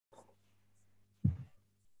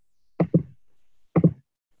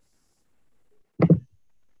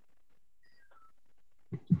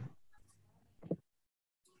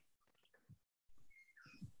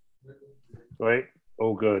Great,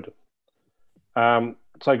 all good. So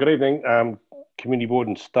good evening, Community Board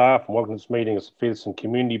and staff, and welcome to this meeting as the Featherston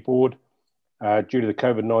Community Board. Due to the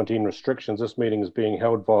COVID-19 restrictions, this meeting is being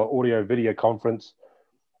held via audio-video conference.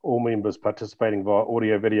 All members participating via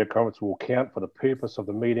audio-video conference will count for the purpose of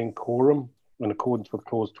the meeting quorum in accordance with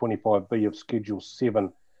Clause 25B of Schedule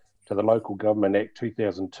 7 to the Local Government Act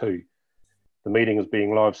 2002. The meeting is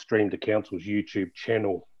being live streamed to Council's YouTube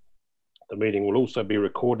channel. The meeting will also be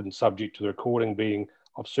recorded and subject to the recording being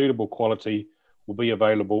of suitable quality will be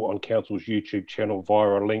available on Council's YouTube channel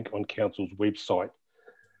via a link on Council's website.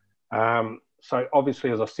 So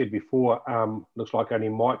obviously, as I said before, looks like only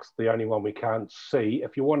Mike's the only one we can't see.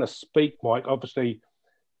 If you want to speak, Mike, obviously,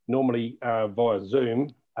 normally via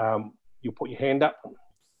Zoom, you'll put your hand up.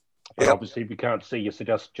 But obviously, if we can't see you, so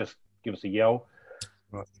just give us a yell.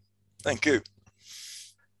 Right. Thank you.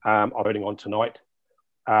 I'm voting on tonight.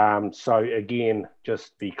 So again,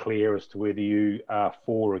 just be clear as to whether you are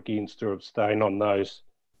for, against, or abstain on those.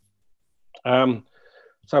 So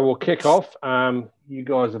we'll kick off. You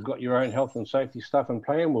guys have got your own health and safety stuff in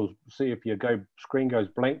plan. We'll see if your screen goes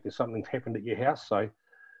blank. There's something's happened at your house. So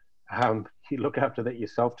you look after that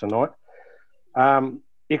yourself tonight.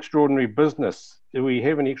 Extraordinary business. Do we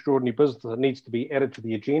have any extraordinary business that needs to be added to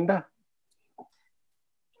the agenda?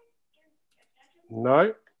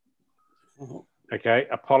 No? Okay,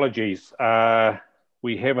 apologies.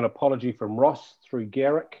 We have an apology from Ross through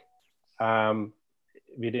Garrick.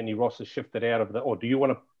 Evidently Ross has shifted out of the, or do you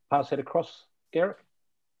want to pass that across, Garrick?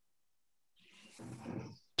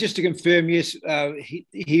 Just to confirm, yes,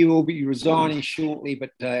 he will be resigning shortly,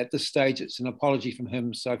 but at this stage it's an apology from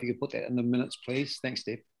him. So if you could put that in the minutes, please. Thanks,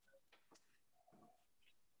 Deb.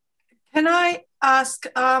 Can I ask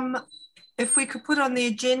if we could put on the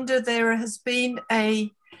agenda, there has been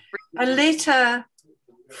a letter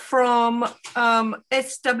from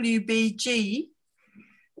SWBG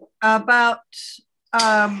about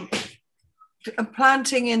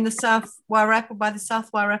planting in the South Wairarapa by the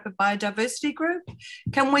South Wairarapa Biodiversity Group.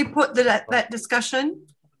 Can we put that discussion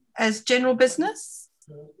as general business?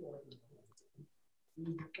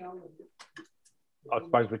 I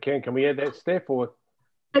suppose we can. Can we add that, Steph? Or?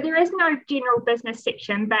 But there is no general business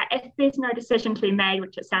section, but if there's no decision to be made,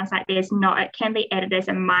 which it sounds like there's not, it can be added as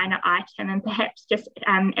a minor item, and perhaps just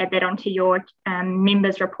add that onto your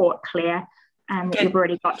members' report, Claire, that you've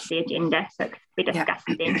already got to the agenda, so it could be discussed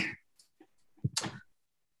then.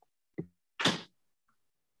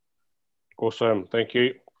 Awesome, thank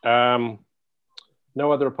you. No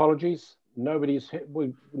other apologies?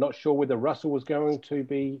 We're not sure whether Russell was going to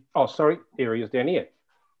be, oh, sorry, there he is down here.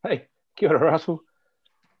 Hey, kia ora, Russell.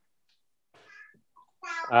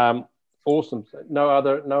 Awesome. No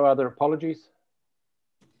other apologies?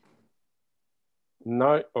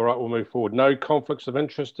 No. All right, we'll move forward. No conflicts of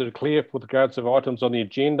interest to declare with regards to items on the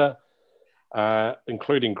agenda,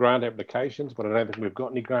 including grant applications, but I don't think we've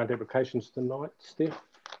got any grant applications tonight. Steph?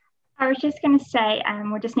 I was just going to say,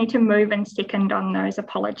 we'll just need to move and second on those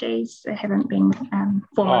apologies. They haven't been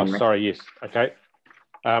formally. Oh, sorry, yes. Okay.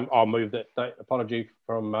 I'll move that apology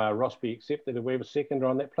from Ross be accepted. Do we have a seconder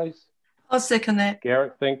on that, please? I'll second that.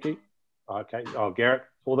 Garrick, thank you. Okay. Oh, Garrick,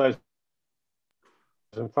 all those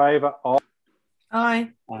in favour?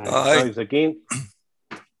 Aye. Aye. Those against?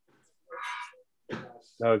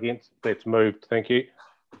 No against. That's moved. Thank you.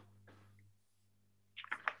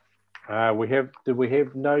 Do we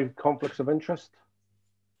have no conflicts of interest?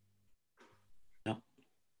 No.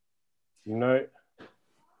 No.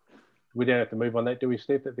 We don't have to move on that, do we,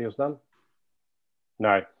 Steph, that there's none?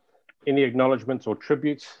 No. Any acknowledgements or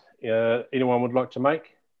tributes anyone would like to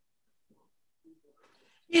make?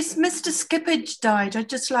 Yes, Mr. Skippage died. I'd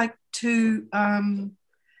just like to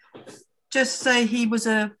just say he was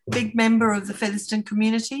a big member of the Featherston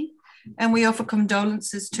community, and we offer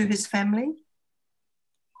condolences to his family.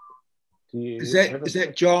 Is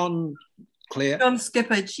that John, Claire? John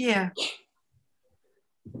Skippage, yeah.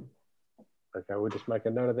 Okay, we'll just make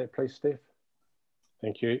a note of that, please, Steph.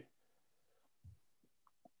 Thank you.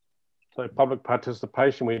 So public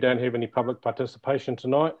participation, we don't have any public participation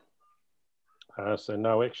tonight. So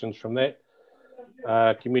no actions from that.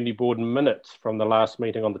 Community board minutes from the last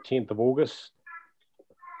meeting on the 10th of August.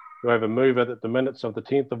 Do I have a mover that the minutes of the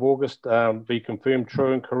 10th of August be confirmed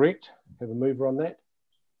true and correct? Have a mover on that?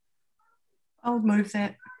 I'll move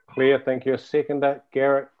that. Claire, thank you. A seconder.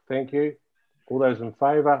 Garrett, thank you. All those in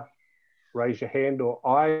favour, raise your hand or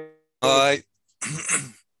aye. Aye.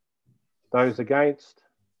 Those against?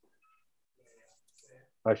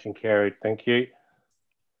 Motion carried. Thank you.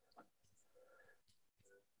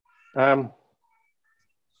 Can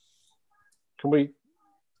we,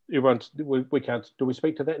 we can't, do we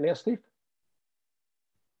speak to that now, Steve?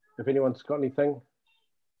 if anyone's got anything.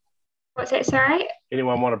 What's that, sorry?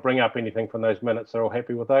 Anyone want to bring up anything from those minutes? They're all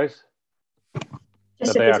happy with those?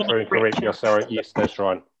 Just So they if are there's any correct. corrections. Yes, sorry. Yes, that's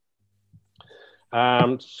right.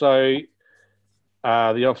 The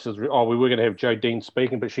officers, we were going to have Jo Dean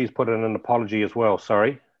speaking, but she's put in an apology as well.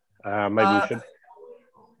 Sorry. Maybe we should.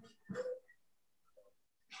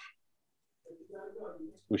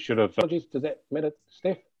 We should have. Apologies. Does that matter,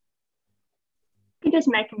 Steph? You can just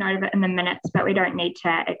make a note of it in the minutes, but we don't need to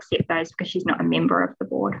accept those because she's not a member of the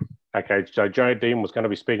board. Okay, so Jo Dean was going to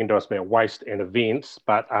be speaking to us about waste and events,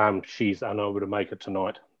 but she's unable to make it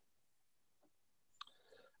tonight.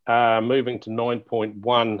 Moving to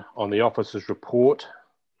 9.1 on the officers' report.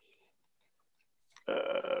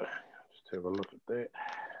 Just have a look at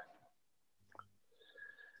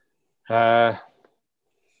that.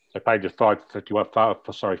 So pages 5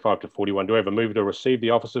 to 41. Do I have a move to receive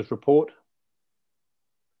the officers' report?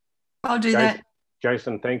 I'll do that.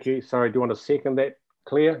 Jason, thank you. Sorry, do you want to second that,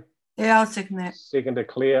 Claire? Yeah, I'll second that. Second to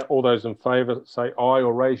Claire. All those in favour say aye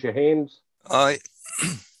or raise your hands. Aye.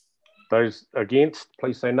 Those against,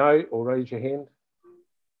 please say no or raise your hand.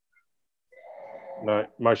 No,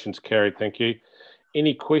 motion's carried. Thank you.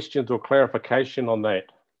 Any questions or clarification on that?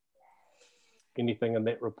 Anything in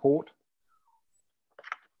that report?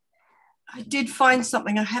 I did find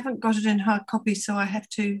something. I haven't got it in hard copy, so I have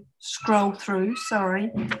to scroll through.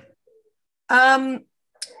 Sorry. There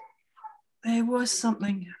was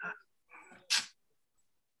something.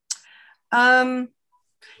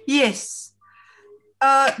 Yes.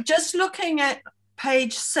 Just looking at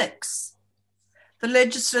page 6, the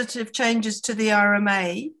legislative changes to the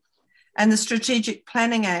RMA and the Strategic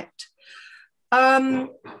Planning Act. I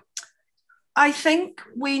think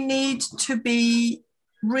we need to be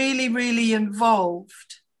really, really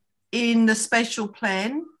involved in the spatial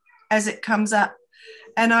plan as it comes up.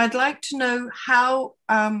 And I'd like to know how,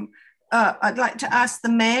 I'd like to ask the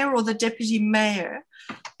mayor or the deputy mayor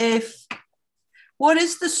what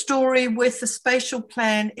is the story with the spatial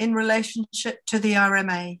plan in relationship to the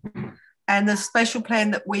RMA and the spatial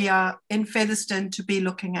plan that we are in Featherston to be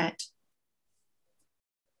looking at?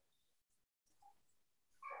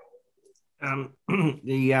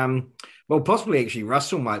 Well, possibly actually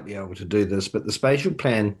Russell might be able to do this, but the spatial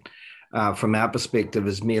plan from our perspective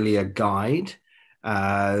is merely a guide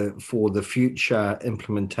for the future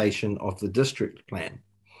implementation of the district plan.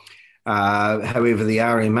 However, the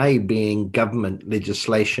RMA being government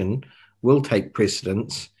legislation will take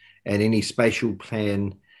precedence, and any spatial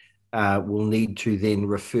plan will need to then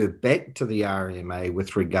refer back to the RMA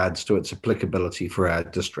with regards to its applicability for our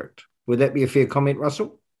district. Would that be a fair comment,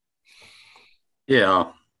 Russell?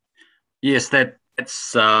 Yeah. Yes,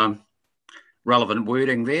 that's relevant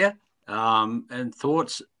wording there. And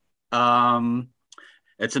thoughts.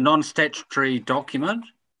 It's a non-statutory document,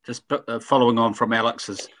 just following on from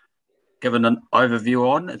Alex's given an overview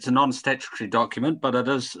on. It's a non-statutory document, but it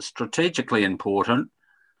is strategically important,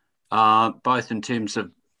 both in terms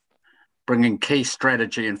of bringing key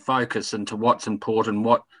strategy and focus into what's important,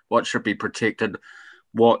 what should be protected,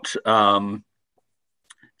 what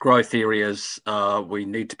growth areas we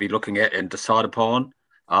need to be looking at and decide upon.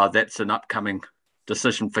 That's an upcoming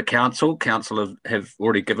decision for council. Council have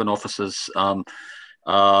already given officers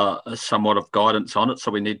somewhat of guidance on it,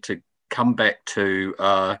 so we need to come back to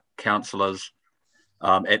councillors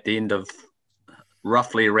at the end of,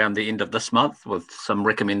 roughly around the end of this month, with some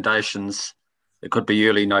recommendations. It could be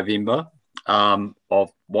early November,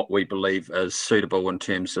 of what we believe is suitable in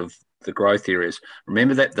terms of the growth areas.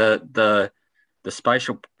 Remember that the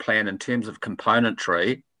spatial plan in terms of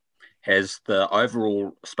componentry has the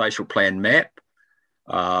overall spatial plan map.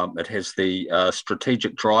 It has the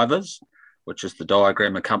strategic drivers, which is the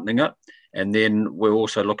diagram accompanying it. And then we're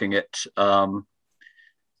also looking at our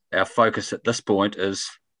focus at this point is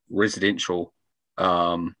residential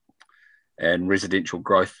and residential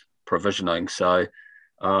growth provisioning. So,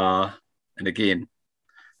 and again,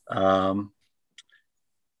 the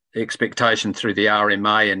expectation through the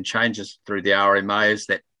RMA and changes through the RMA is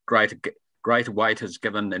that greater weight is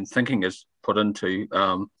given and thinking is put into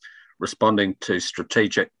responding to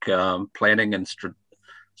strategic planning and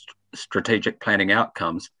strategic planning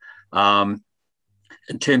outcomes. In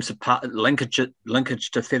terms of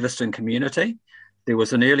linkage to Featherston community, there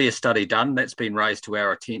was an earlier study done that's been raised to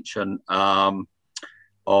our attention I'm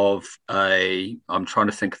trying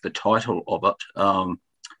to think of the title of it.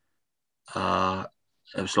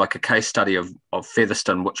 It was like a case study of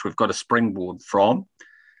Featherston, which we've got a springboard from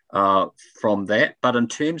that. But in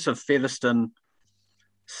terms of Featherston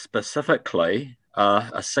specifically,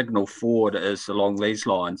 a signal forward is along these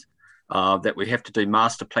lines. that we have to do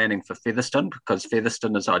master planning for Featherston because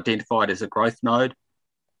Featherston is identified as a growth node,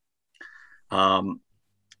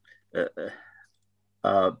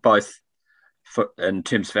 both in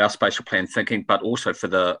terms of our spatial plan thinking, but also for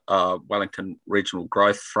the Wellington Regional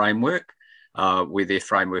Growth Framework, where their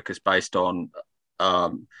framework is based on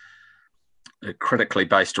critically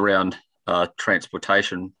based around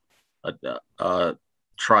transportation,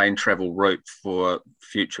 train travel route for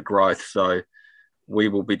future growth. So we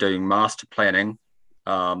will be doing master planning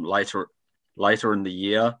later in the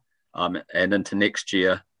year and into next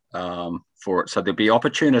year for it. So there'll be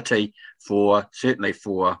opportunity certainly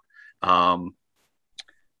for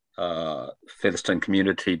Featherston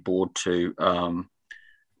Community Board to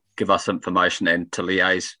give us information and to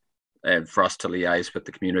liaise, and for us to liaise with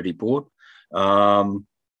the Community Board.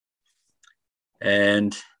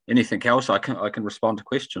 And anything else, I can respond to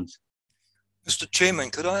questions. Mr.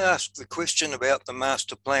 Chairman, could I ask the question about the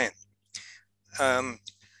master plan? I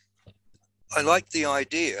like the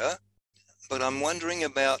idea, but I'm wondering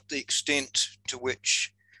about the extent to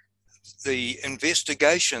which the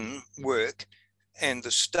investigation work and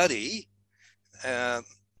the study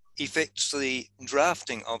affects the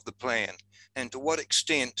drafting of the plan, and to what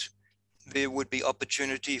extent there would be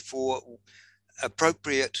opportunity for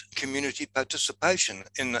appropriate community participation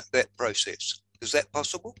in that process. Is that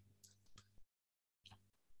possible?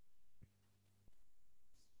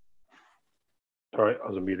 Sorry, I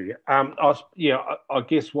was muted again. I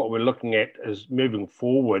guess what we're looking at is moving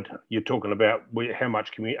forward. You're talking about how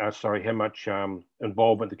much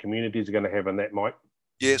involvement the communities are going to have in that, Mike.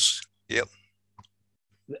 Yes. Yep.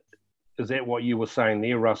 Is that what you were saying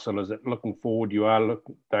there, Russell? Is it looking forward?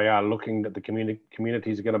 They are looking that the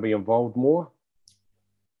communities are going to be involved more.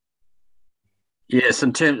 Yes,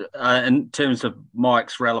 in terms of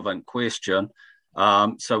Mike's relevant question,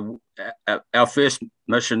 so our first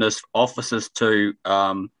mission is officers to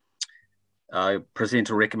present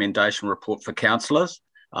a recommendation report for councillors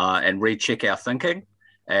and recheck our thinking,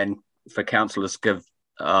 and for councillors to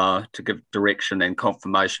give direction and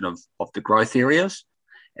confirmation of the growth areas,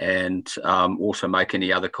 and also make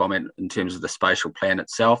any other comment in terms of the spatial plan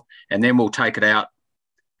itself. And then we'll take it out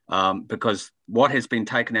because what has been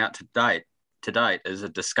taken out to date is a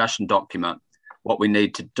discussion document. What we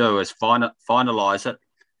need to do is finalise it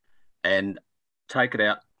and take it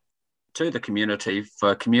out to the community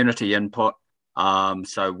for community input.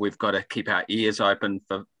 So we've got to keep our ears open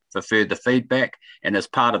for further feedback. And as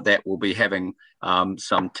part of that, we'll be having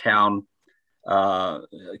some town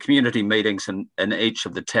community meetings in each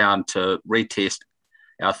of the town to retest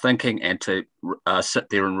our thinking and to sit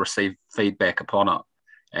there and receive feedback upon it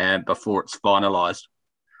and before it's finalised.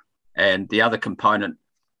 And the other component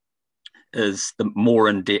is the more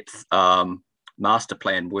in-depth master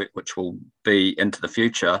plan work, which will be into the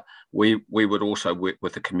future. We would also work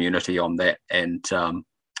with the community on that, and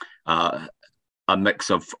a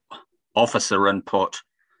mix of officer input.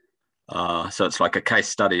 So it's like a case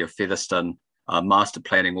study of Featherston, master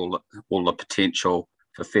planning all the potential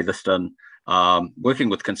for Featherston, working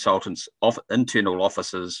with consultants, internal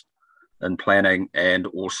officers in planning, and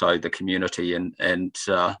also the community and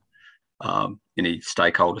any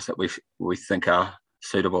stakeholders that we think are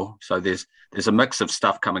suitable. So there's a mix of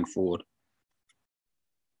stuff coming forward.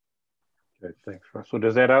 Okay, thanks, Russell.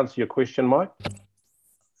 Does that answer your question, Mike?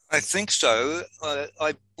 I think so.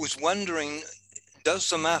 I was wondering, does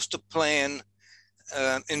the master plan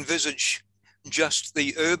envisage just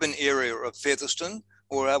the urban area of Featherston,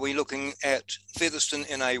 or are we looking at Featherston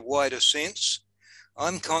in a wider sense?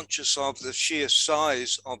 I'm conscious of the sheer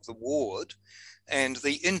size of the ward and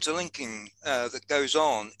the interlinking that goes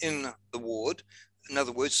on in the ward. In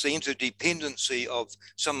other words, the interdependency of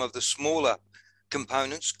some of the smaller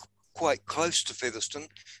components quite close to Featherston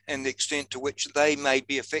and the extent to which they may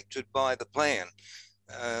be affected by the plan.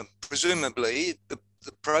 Presumably, the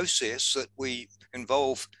process that we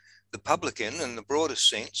involve the public in the broadest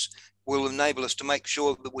sense will enable us to make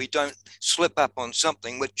sure that we don't slip up on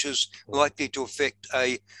something which is likely to affect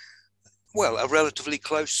a relatively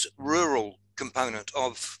close rural component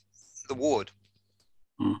of the ward.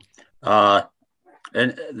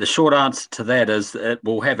 And the short answer to that is it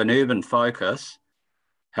will have an urban focus.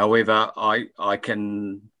 However, I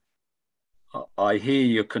hear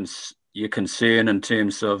your concern in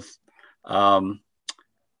terms of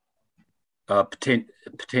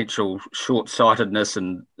potential short-sightedness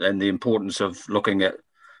and the importance of looking at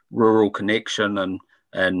rural connection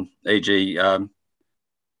and e.g.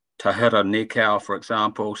 Tahira Nekau, for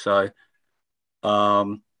example. So,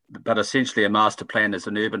 but essentially a master plan is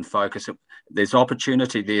an urban focus. There's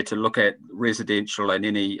opportunity there to look at residential and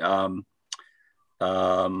any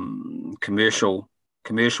commercial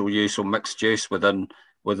use or mixed use within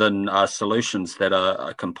solutions that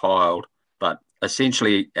are compiled. But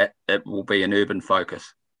essentially, it will be an urban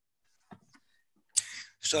focus.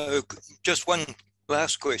 So just one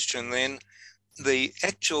last question then. The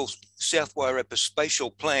actual South Wairarapa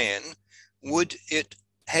spatial plan, would it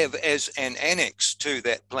have as an annex to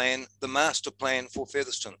that plan the master plan for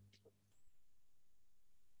Featherston?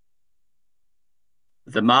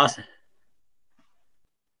 The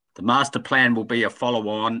master plan will be a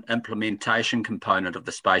follow-on implementation component of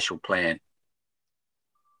the spatial plan.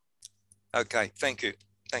 Okay, thank you.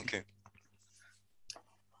 Thank you.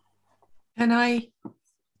 Can I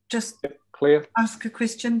just Claire? ask a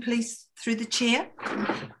question, please, through the chair?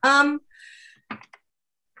 I'm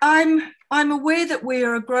aware that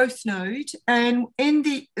we're a growth node, and in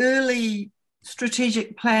the early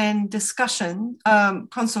strategic plan discussion,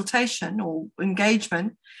 consultation or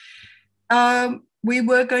engagement, we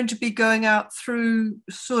were going to be going out through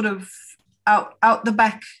sort of out the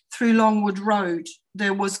back through Longwood Road.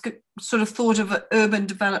 There was sort of thought of an urban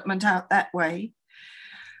development out that way.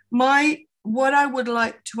 What I would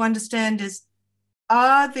like to understand is,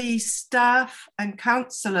 are the staff and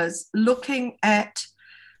councillors looking at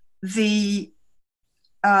the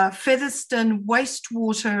Featherston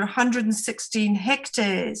wastewater 116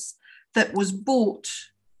 hectares that was bought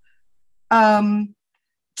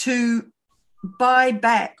to buy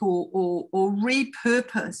back or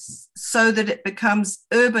repurpose so that it becomes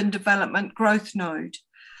urban development growth node?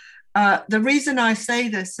 The reason I say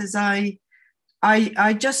this is I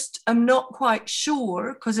just am not quite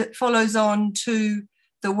sure, because it follows on to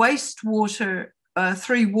the wastewater,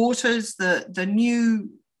 three waters, the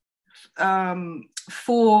new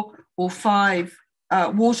 4 or 5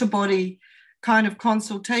 water body kind of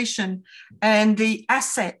consultation, and the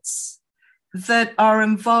assets that are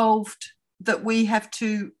involved, that we have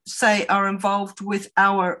to say are involved with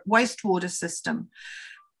our wastewater system.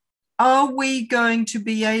 Are we going to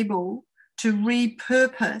be able to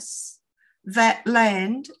repurpose that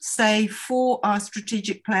land, say, for our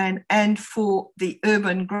strategic plan and for the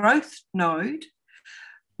urban growth node,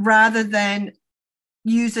 rather than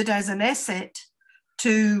use it as an asset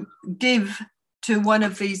to give to one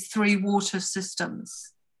of these 3 water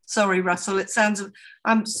systems? Sorry, Russell, it sounds,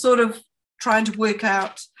 I'm sort of trying to work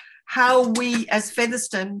out how we as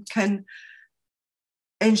Featherston can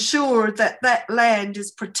ensure that that land is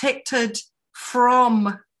protected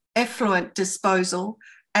from effluent disposal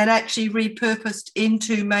and actually repurposed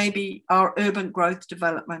into maybe our urban growth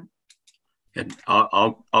development. And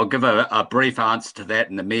I'll give a brief answer to that,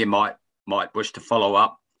 and the Mayor might wish to follow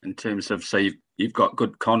up in terms of, so you've got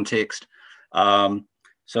good context. So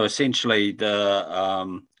essentially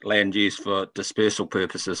the land use for dispersal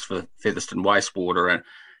purposes for Featherston wastewater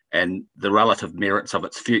and the relative merits of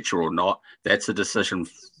its future or not, that's a decision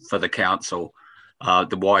for the council,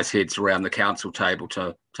 the wise heads around the council table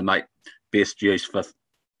to make best use for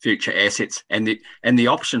future assets and the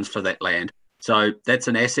options for that land. So that's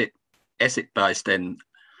an asset based and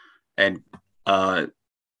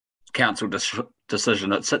council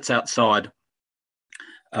decision. It sits outside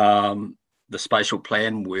the spatial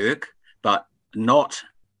plan work, but not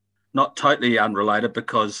totally unrelated,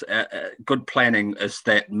 because good planning is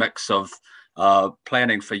that mix of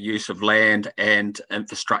planning for use of land and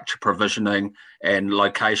infrastructure provisioning and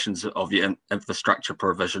locations of your infrastructure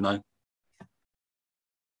provisioning.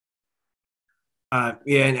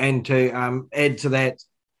 And to add to that,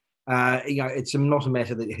 it's not a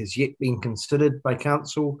matter that has yet been considered by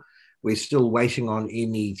council. We're still waiting on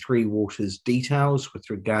any 3 waters details with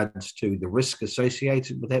regards to the risk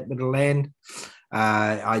associated with that bit of land.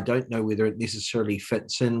 I don't know whether it necessarily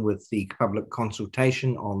fits in with the public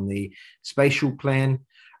consultation on the spatial plan.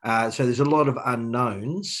 So there's a lot of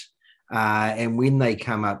unknowns. And when they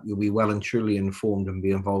come up, you'll be well and truly informed and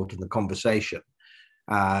be involved in the conversation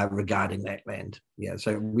regarding that land. Yeah,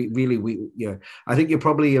 so I think you're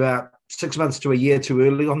probably about 6 months to a year too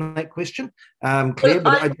early on that question, Claire,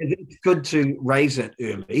 but it's good to raise it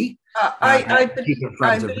early. I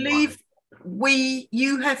believe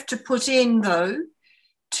you have to put in, though,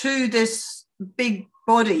 to this big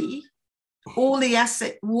body all the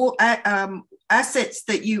assets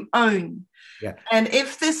that you own. Yeah. And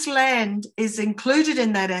if this land is included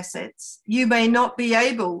in that assets, you may not be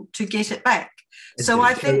able to get it back. So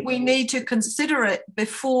I think we need to consider it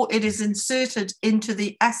before it is inserted into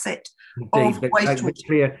the asset of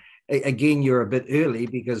wastewater. Again, you're a bit early,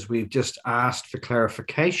 because we've just asked for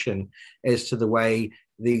clarification as to the way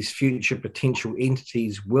these future potential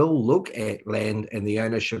entities will look at land and the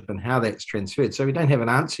ownership and how that's transferred. So we don't have an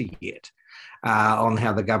answer yet. on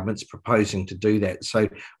how the government's proposing to do that. So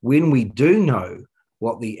when we do know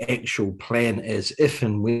what the actual plan is, if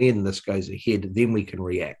and when this goes ahead, then we can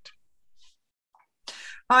react.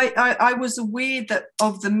 I was aware that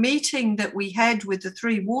of the meeting that we had with the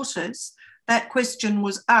Three Waters, that question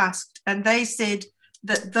was asked, and they said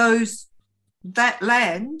that that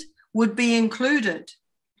land would be included.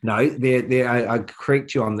 No, I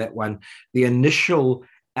correct you on that one. The initial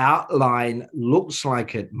outline looks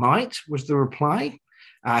like it might, was the reply.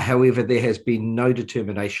 However, there has been no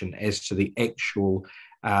determination as to the actual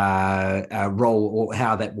role or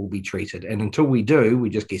how that will be treated. And until we do,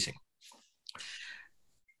 we're just guessing.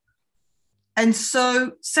 And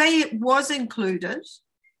so, say it was included,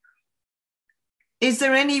 is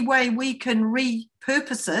there any way we can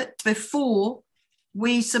repurpose it before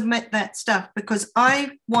we submit that stuff? Because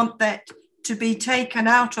I want that to be taken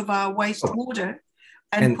out of our wastewater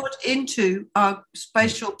and put into our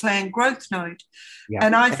spatial plan growth node. Yeah.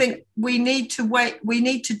 And I think we need to wait. We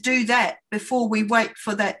need to do that before we wait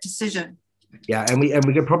for that decision. Yeah, and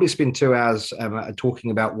we could probably spend 2 hours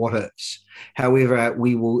talking about what ifs. However,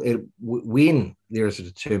 we will, when there is a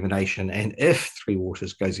determination, and if Three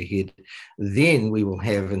Waters goes ahead, then we will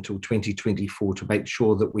have until 2024 to make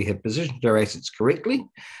sure that we have positioned our assets correctly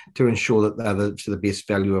to ensure that they're to the best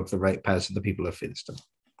value of the ratepayers and the people of Featherston.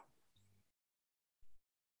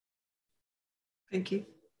 Thank you.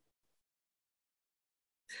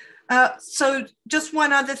 So just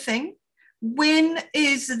one other thing. When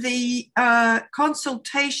is the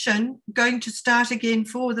consultation going to start again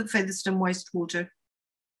for the Featherston wastewater?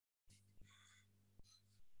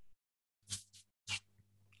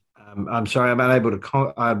 I'm sorry, I'm unable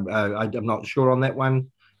to. I'm not sure on that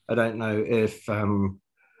one. I don't know if,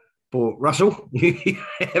 Russell, you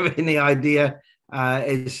have any idea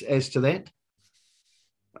as to that?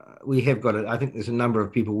 We have got it. I think there's a number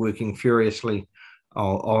of people working furiously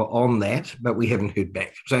on that, but we haven't heard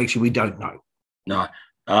back. So actually, we don't know. No,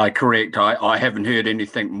 correct. I haven't heard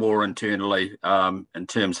anything more internally in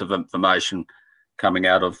terms of information coming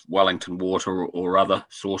out of Wellington Water or other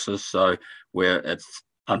sources. So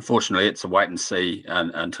unfortunately, it's a wait and see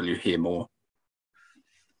until you hear more.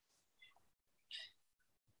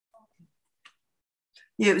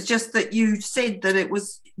 Yeah, it was just that you said that it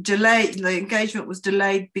was delayed, the engagement was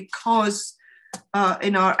delayed because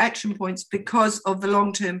in our action points because of the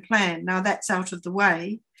long-term plan. Now that's out of the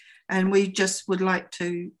way, and we just would like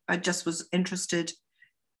to, I just was interested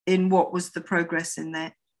in what was the progress in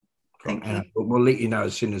that. Thank you. We'll let you know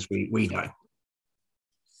as soon as we know.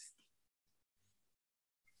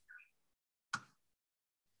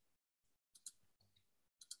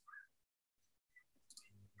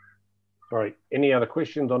 All right, any other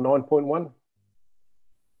questions on 9.1?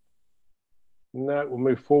 No, we'll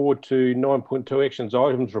move forward to 9.2 actions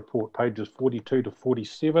items report, pages 42 to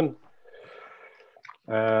 47.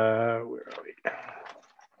 Where are we?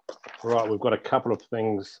 Right, we've got a couple of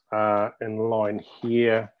things in line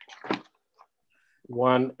here.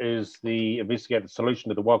 One is the investigate the solution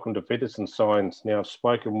to the Welcome to Featherston signs. Now, I've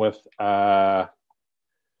spoken with Rhonda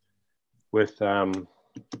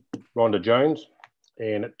Jones,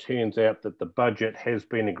 and it turns out that the budget has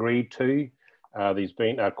been agreed to. These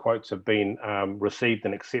quotes have been received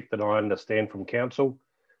and accepted, I understand, from council.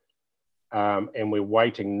 And we're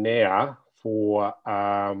waiting now for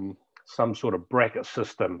some sort of bracket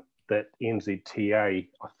system that NZTA,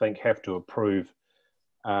 I think, have to approve.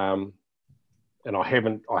 And I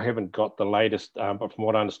haven't got the latest, but from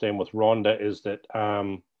what I understand with Rhonda is that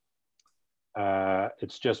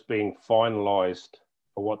it's just being finalised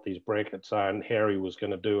for what these brackets are, and Harry was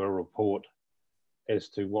going to do a report as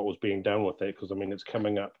to what was being done with that, because I mean it's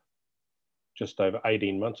coming up just over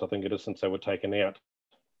 18 months, I think it is, since they were taken out.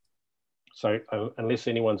 So unless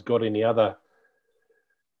anyone's got any other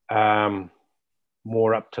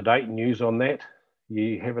more up-to-date news on that,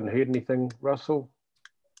 you haven't heard anything, Russell?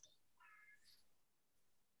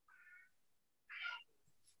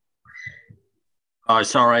 Oh,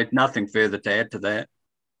 sorry, nothing further to add to that.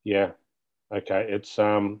 Yeah, okay. It's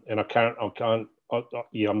and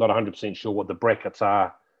I'm not 100% sure what the brackets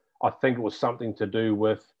are. I think it was something to do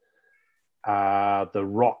with the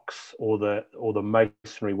rocks or the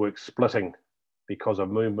masonry work splitting because of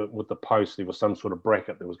movement with the post. There was some sort of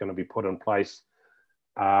bracket that was going to be put in place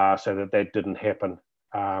so that didn't happen.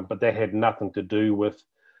 But that had nothing to do with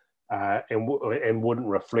and wouldn't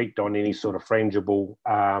reflect on any sort of frangible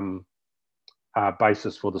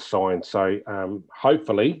basis for the sign. So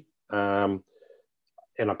hopefully,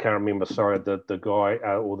 and I can't remember, sorry, the guy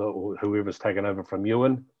or whoever's taken over from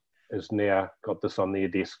Ewan has now got this on their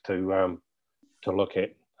desk to look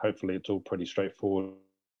at. Hopefully it's all pretty straightforward.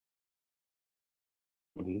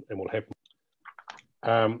 and will happen.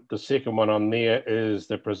 The second one on there is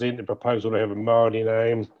the presented proposal to have a Māori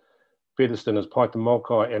name, Featherston as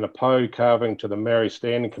Paitamokai, and a Pou carving to the Maori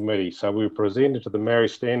Standing Committee. So we were presented to the Maori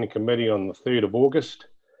Standing Committee on the 3rd of August.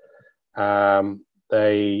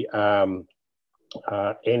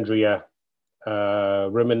 Andrea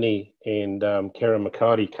Rimini and Karen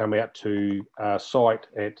McCarty come out to site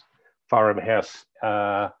at Whareham House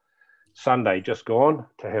Sunday just gone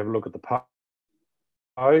to have a look at the Pou.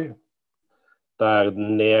 They're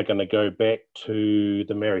now going to go back to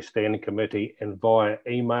the Maori Standing Committee and via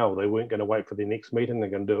email. They weren't going to wait for their next meeting. They're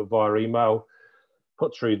going to do it via email,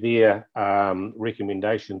 put through their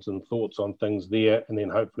recommendations and thoughts on things there, and then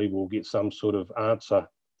hopefully we'll get some sort of answer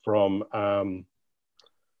from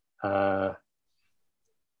Maori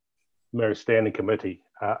Standing Committee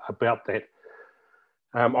about that.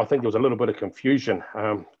 I think there was a little bit of confusion.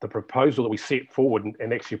 The proposal that we set forward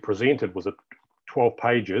and actually presented was at 12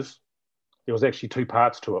 pages. There was actually two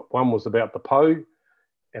parts to it. One was about the Pou,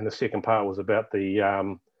 and the second part was about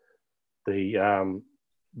the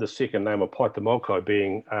second name of Paitamokai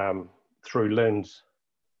being through Lynn's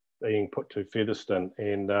being put to Featherston,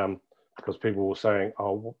 and because people were saying,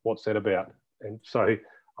 "Oh, what's that about?" And so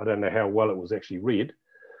I don't know how well it was actually read,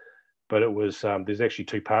 but it was. There's actually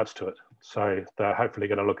two parts to it, so they're hopefully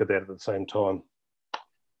going to look at that at the same time.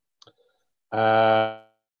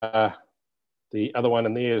 The other one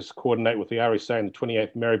in there is coordinate with the RSA and the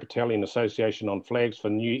 28th Maori Battalion Association on flags for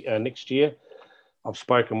next year. I've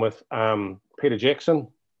spoken with Peter Jackson,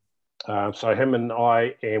 so him and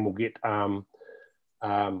I, and we'll get, well,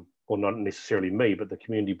 not necessarily me, but the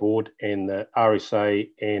community board and the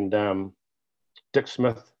RSA and Dick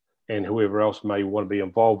Smith and whoever else may want to be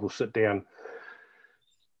involved will sit down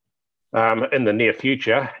in the near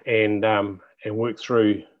future and work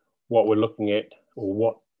through what we're looking at or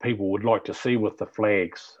what people would like to see with the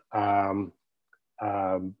flags.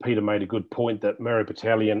 Peter made a good point that Maori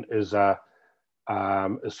Battalion is sort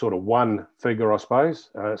of one figure, I suppose.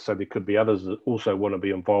 So there could be others that also want to be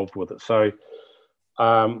involved with it. So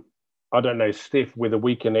I don't know, Steph, whether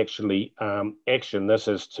we can actually action this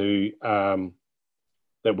as to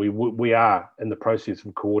that we are in the process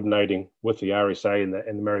of coordinating with the RSA and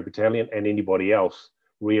the Maori Battalion and anybody else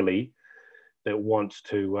really that wants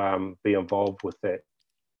to be involved with that.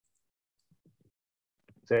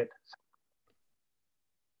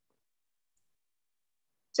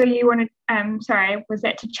 So you wanted, sorry, was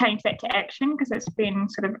that to change that to action because it's been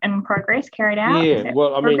sort of in progress, carried out? Yeah,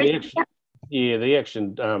 well, I mean, the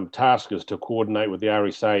action task is to coordinate with the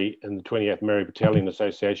RSA and the 28th Maori Battalion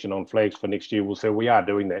Association on flags for next year. Well, so we are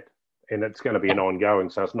doing that, and it's going to be an ongoing,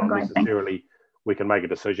 so it's not necessarily we can make a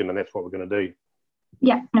decision and that's what we're going to do.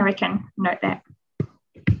 Yeah, no, we can note that.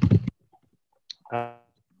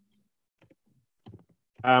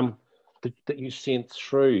 That you sent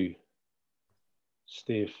through,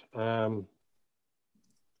 Steph.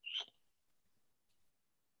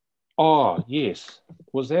 Oh, yes.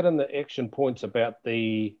 Was that in the action points about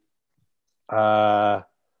the cats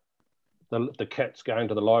going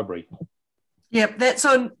to the library? Yep, that's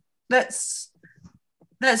at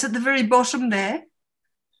the very bottom there.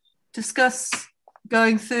 Discuss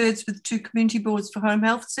going thirds with 2 community boards for home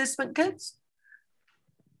health assessment kits.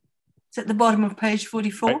 It's at the bottom of page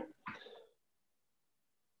 44.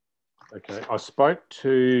 Okay, I spoke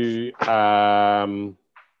to,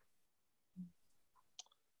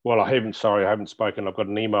 well, I haven't spoken. I've got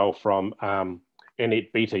an email from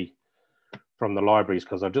Annette Beattie from the libraries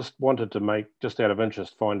because I just wanted to just out of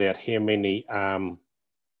interest, find out how many of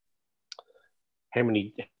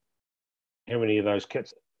those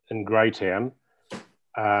kits in Greytown,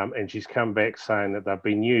 and she's come back saying that they've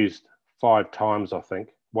been used 5 times, I think.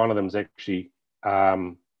 One of them's actually,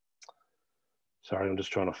 sorry, I'm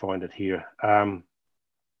just trying to find it here.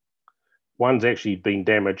 One's actually been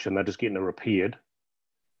damaged and they're just getting it repaired.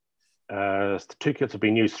 The 2 kits have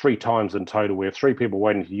been used 3 times in total. We have 3 people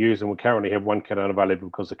waiting to use, and we currently have 1 kit unavailable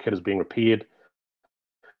because the kit is being repaired.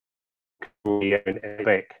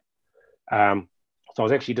 Back. So I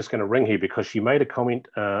was actually just going to ring here because she made a comment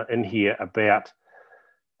in here about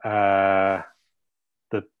I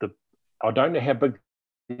don't know how big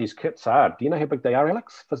these kits are. Do you know how big they are,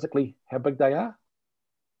 Alex? Physically, how big they are?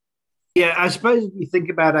 Yeah, I suppose if you think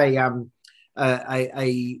about a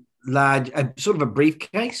large, sort of a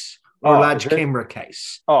briefcase or a large camera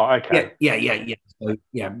case. Oh, okay. Yeah. So,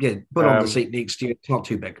 yeah. Put on the seat next to you. It's not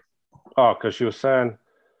too big. Oh, because you were saying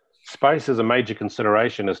space is a major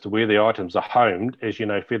consideration as to where the items are homed. As you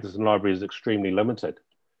know, Featherston Library is extremely limited.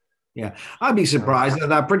 Yeah, I'd be surprised.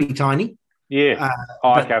 They're pretty tiny. Yeah.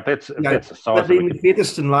 Okay. That's the size but of then it. the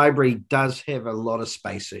Featherston Library does have a lot of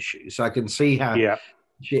space issues. So I can see how. Yeah.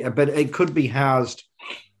 But it could be housed,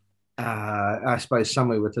 I suppose,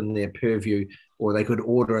 somewhere within their purview, or they could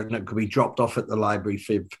order it and it could be dropped off at the library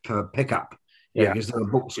for pickup. Yeah. Because there are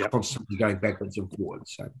books constantly going backwards and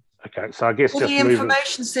forwards. So. Okay. So I guess Well, just the moving.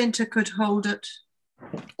 information centre could hold it.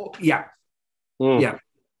 Yeah. Mm. Yeah.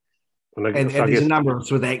 And so there's a number of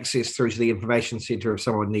us with access through to the information centre if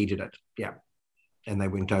someone needed it. Yeah. And they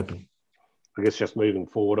went open. I guess just moving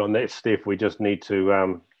forward on that, Steph, we just need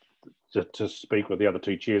to just speak with the other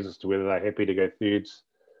two chairs as to whether they're happy to go thirds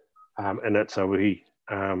in it. So we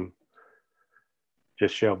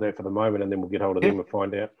just shelve that for the moment, and then we'll get hold of them and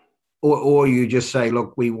find out. Or you just say,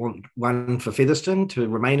 look, we want one for Featherston to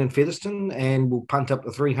remain in Featherston, and we'll punt up to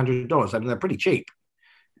 $300. I mean, they're pretty cheap.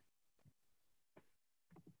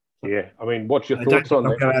 Yeah, I mean, what's your They thoughts on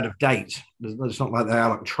don't that? go out of date. It's not like they're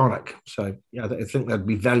electronic. So, yeah, I think there'd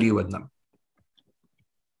be value in them.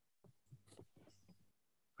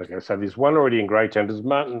 Okay, so there's one already in Greytown. Does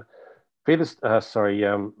Martin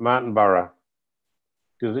Borough?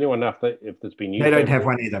 Does anyone know if there's been used? They don't have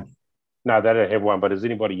one either. No, they don't have one. But has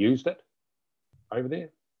anybody used it over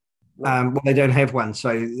there? No. Well, they don't have one.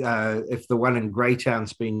 So if the one in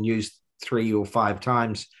Greytown's been used 3 or 5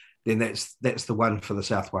 times, then that's the one for the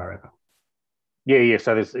South Wairarapa. Yeah.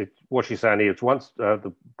 So what she's saying here, it's once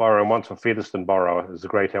the borough and once for Featherston Borough, as the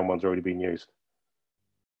Greytown one's already been used.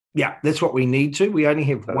 Yeah, that's what we need to. We only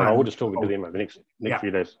have So one. we'll just talk to them over the next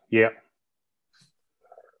few days. Yeah.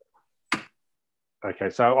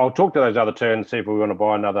 Okay, so I'll talk to those other two and see if we want to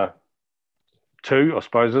buy another 2, I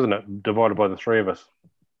suppose, isn't it? Divided by the 3 of us.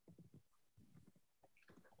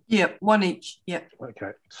 Yeah, 1 each. Yeah.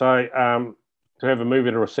 Okay, so to have a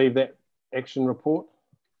mover to receive that action report,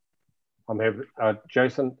 I'm having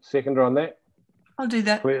Jason, seconder on that. I'll do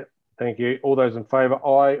that. Clear. Thank you. All those in favour,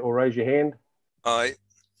 aye, or raise your hand. Aye.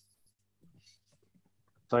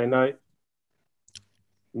 Say no.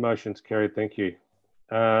 Motion's carried. Thank you.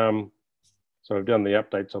 So we've done the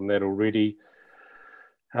updates on that already.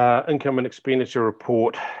 Income and expenditure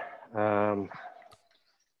report, 48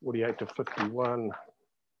 to 51.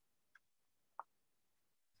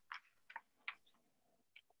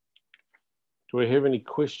 Do we have any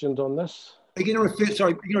questions on this? Are you going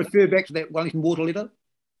to refer back to that Wellington Water letter?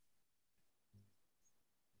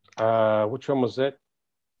 Which one was that?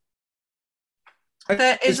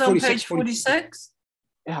 That is on page 46.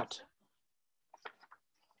 Out.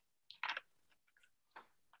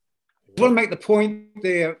 I want to make the point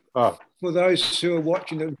there for those who are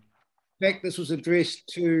watching that, in fact, this was addressed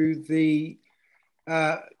to the,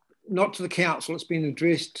 not to the council, it's been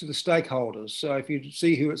addressed to the stakeholders. So if you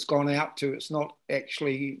see who it's gone out to, it's not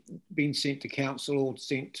actually been sent to council or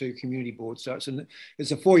sent to community board. So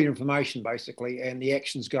it's a for your information, basically, and the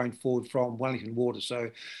actions going forward from Wellington Water.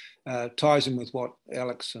 So ties in with what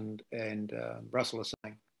Alex and Russell are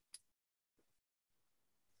saying.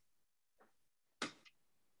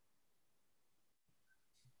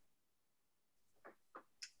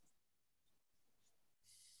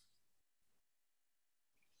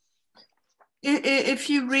 If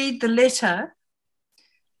you read the letter,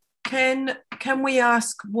 can we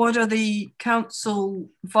ask what are the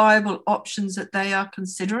council viable options that they are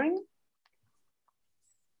considering?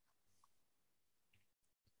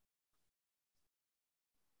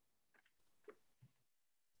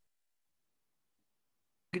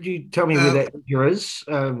 Could you tell me where that figure is?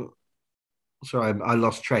 Sorry, I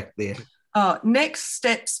lost track there. Next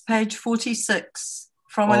steps, page 46,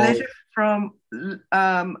 from a letter from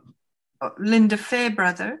Linda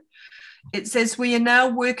Fairbrother. It says, we are now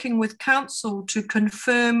working with council to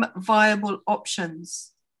confirm viable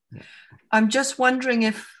options. Yeah. I'm just wondering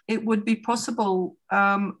if it would be possible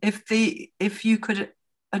if you could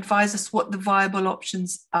advise us what the viable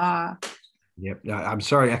options are. Yep, no, I'm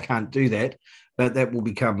sorry I can't do that, but that will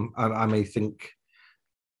become, I may think,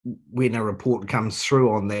 when a report comes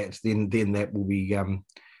through on that, then that will be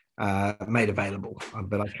made available.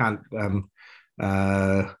 But I can't.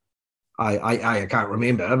 I can't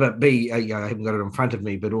remember, but B, I haven't got it in front of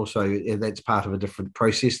me, but also that's part of a different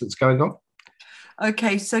process that's going on.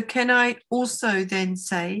 Okay, so can I also then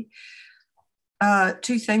say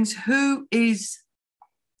 2 things? Who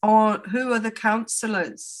are the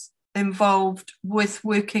councillors involved with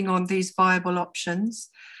working on these viable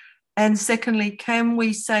options? And secondly, can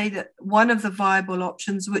we say that one of the viable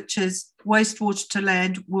options, which is wastewater to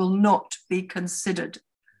land, will not be considered?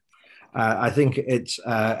 I think it's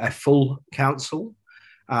a full council,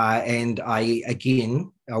 and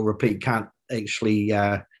I'll repeat, can't actually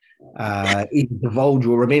either divulge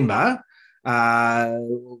or remember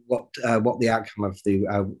what the outcome of the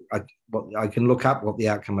I can look up what the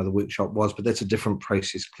outcome of the workshop was, but that's a different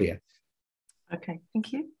process, Claire. Okay,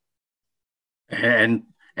 thank you. And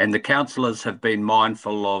the councillors have been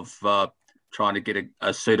mindful of trying to get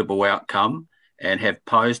a suitable outcome and have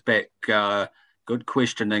posed back good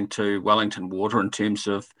questioning to Wellington Water in terms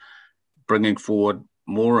of bringing forward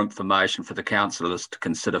more information for the councillors to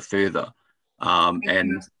consider further.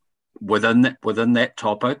 And within that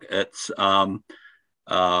topic, it's the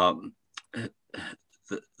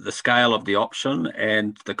scale of the option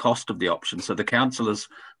and the cost of the option. So the councillors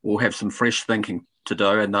will have some fresh thinking to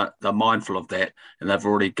do, and they're mindful of that, and they've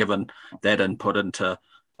already given that input into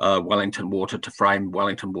Wellington Water to frame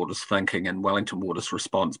Wellington Water's thinking and Wellington Water's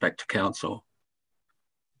response back to council.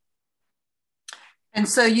 And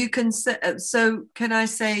so you can, so can I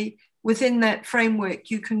say, within that framework,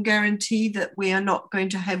 you can guarantee that we are not going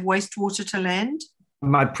to have wastewater to land?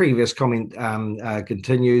 My previous comment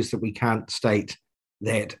continues that we can't state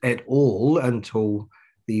that at all until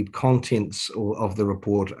the contents of the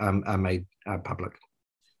report are made public.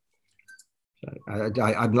 So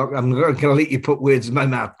I'm not going to let you put words in my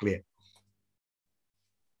mouth, Claire.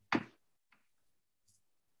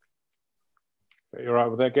 Are you all right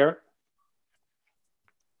with that, Garrett?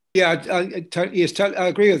 Yeah, I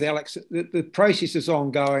agree with Alex. The process is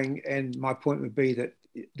ongoing, and my point would be that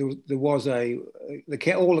there was all the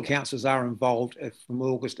councillors are involved from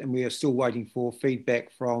August, and we are still waiting for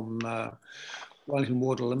feedback from Wellington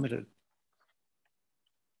Water Limited.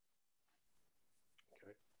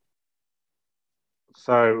 Okay.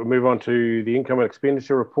 So we'll move on to the income and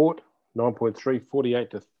expenditure report, 9.3,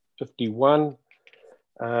 48 to 51.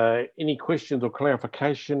 Any questions or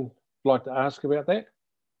clarification you'd like to ask about that?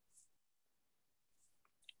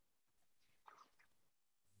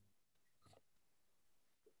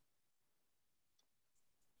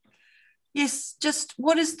 Yes, just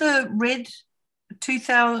what is the red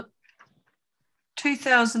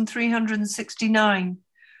 2,369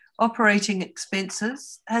 operating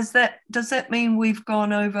expenses? Does that mean we've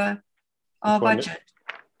gone over our budget?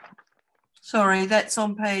 Sorry, that's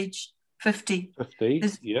on page 50. 50,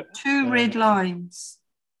 There's yep. two red lines.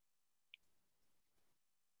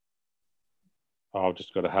 Oh, I've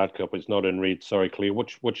just got a hard copy. It's not in red. Sorry, Claire.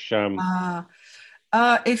 Which if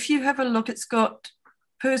you have a look, it's got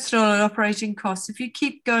personal and operating costs. If you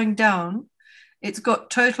keep going down, it's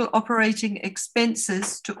got total operating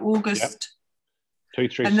expenses to August.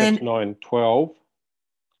 Yep. 236912.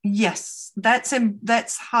 Yes, that's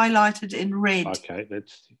highlighted in red. Okay,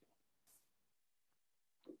 that's.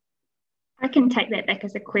 I can take that back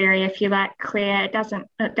as a query if you like, Claire. It does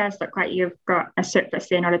look like you've got a surplus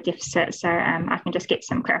there, not a deficit. So I can just get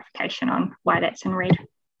some clarification on why that's in red.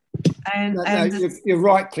 You're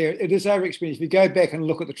right, Claire. It is over expenditure. If you go back and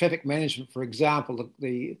look at the traffic management, for example,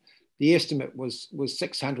 the estimate was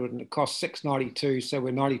 600 and it cost 692, so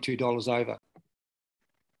we're $92 over.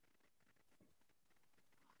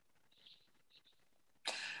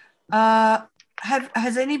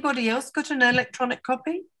 Has anybody else got an electronic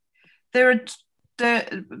copy? The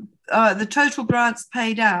total grants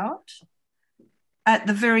paid out at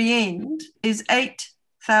the very end is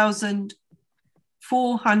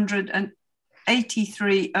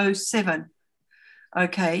 8,483.07.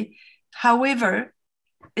 Okay. However,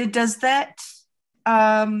 does that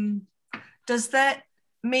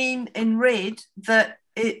mean in red that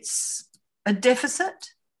it's a deficit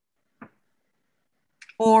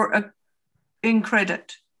or in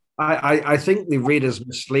credit? I think the red is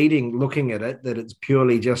misleading looking at it, that it's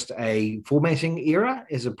purely just a formatting error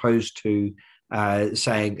as opposed to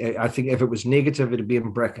saying, I think if it was negative, it'd be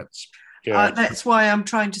in brackets. Yeah. That's why I'm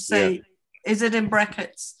trying to say, is it in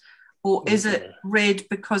brackets or is it red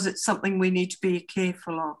because it's something we need to be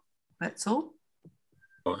careful of? That's all.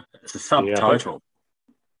 It's a subtotal.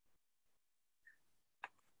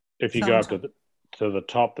 If you go up to the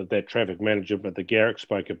top, that traffic management that Garrick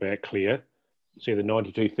spoke about, Claire, see the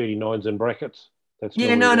 9239's in brackets? That's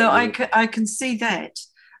I can see that.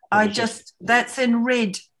 That's in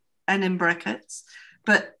red and in brackets.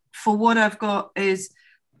 But for what I've got is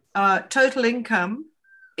total income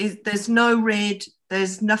there's no red,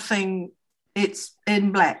 there's nothing, it's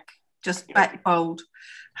in black, just back bold.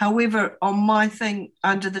 However, on my thing,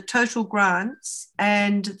 under the total grants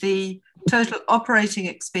and the total operating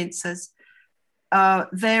expenses,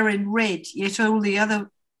 they're in red, yet all the other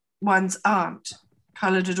ones aren't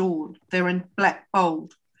coloured at all. They're in black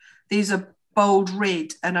bold. These are bold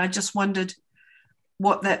red, and I just wondered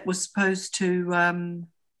what that was supposed to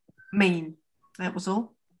mean. That was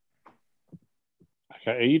all.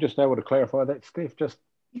 Okay, are you just able to clarify that, Steph? Just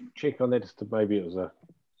check on that as to maybe it was a...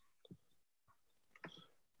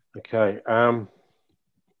 Okay.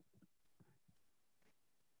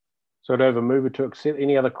 So do I have a mover to accept?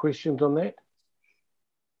 Any other questions on that?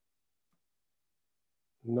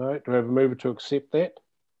 No. Do I have a mover to accept that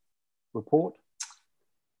report?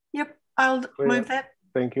 Yep, I'll move that.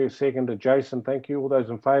 Thank you. Second to Jason. Thank you. All those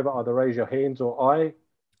in favour, either raise your hands or aye.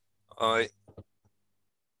 Aye.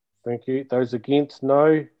 Thank you. Those against,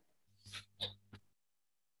 no.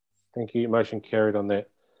 Thank you. Motion carried on that.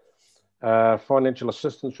 Financial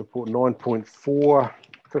assistance report 9.4,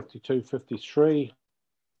 52, 53.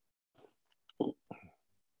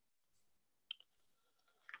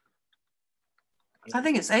 I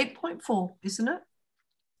think it's 8.4, isn't it?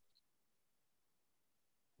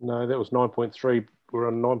 No, that was 9.3. We're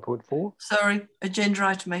on 9.4. Sorry, agenda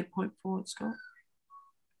item 8.4, it's got.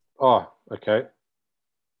 Oh, okay.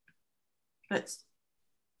 That's.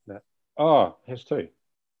 No. Oh, has two.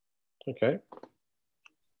 Okay.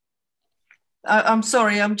 I'm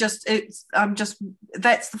sorry. That's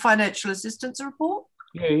the financial assistance report.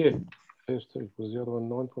 Yeah. Has two. Was the other one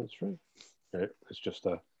 9.3? Yeah, it's just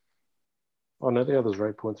a. Oh no, the others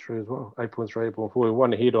are 8.3 as well. 8.3, 8.4. We're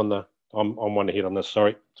one ahead on the. I'm one ahead on this.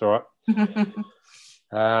 Sorry, it's all right.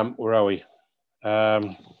 Where are we?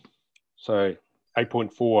 So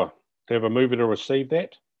 8.4. Do you have a mover to receive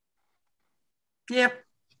that? Yep.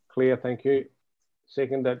 Claire, thank you.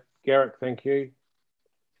 Second, Garrick, thank you.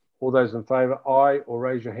 All those in favour, aye, or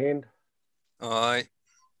raise your hand. Aye.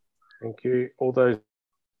 Thank you. All those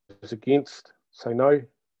against, say no.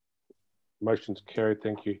 Motion's carried,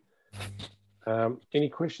 thank you. Any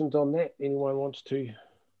questions on that? Anyone wants to?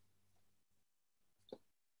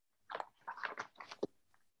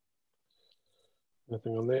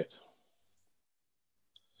 Nothing on that.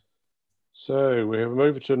 So we have a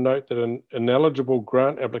mover to note that an ineligible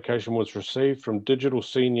grant application was received from Digital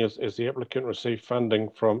Seniors as the applicant received funding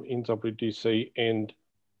from NWDC and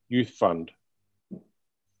Youth Fund.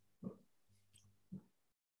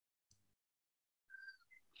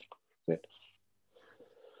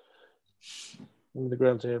 One of the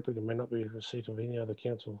grants the applicant may not be receipt of any other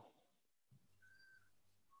council.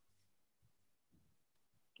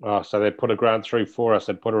 Oh, so they put a grant through for us.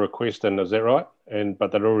 They put a request in, is that right?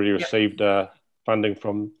 But they'd already received funding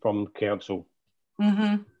from council.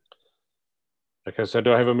 Mm-hmm. Okay, so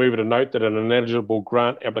do I have a mover to note that an ineligible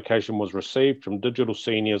grant application was received from Digital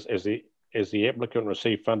Seniors as the applicant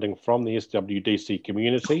received funding from the SWDC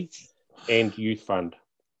Community and Youth Fund?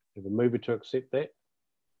 Have a mover to accept that?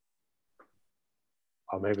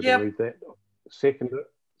 I'm happy to read that.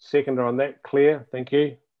 Seconder on that, Claire, thank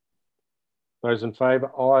you. Those in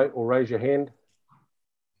favour, aye, or raise your hand.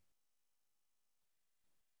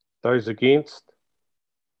 Those against?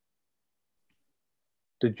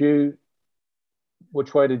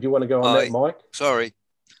 Which way did you want to go on Aye. that, Mike? Sorry.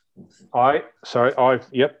 Aye, sorry, aye,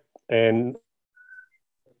 yep. And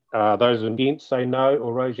those against, say no,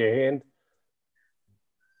 or raise your hand.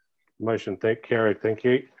 Motion carried, thank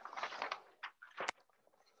you.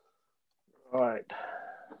 Right,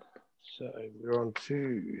 so we're on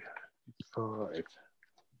to 5.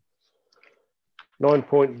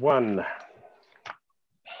 9.1.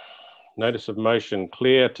 Notice of motion.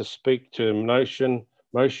 Claire to speak to motion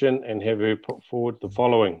and have her put forward the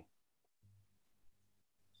following.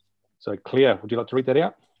 So Claire, would you like to read that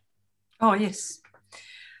out? Oh, yes.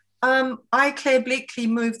 I, Claire Bleakley,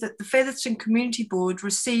 move that the Featherston Community Board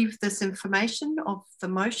receive this information of the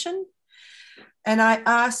motion, and I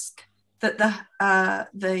ask that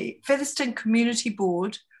the Featherston Community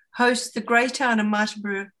Board host the Greytown and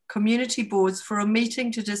Martinborough Community Boards for a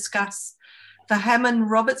meeting to discuss the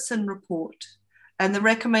Hammond-Robertson report and the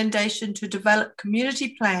recommendation to develop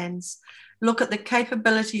community plans, look at the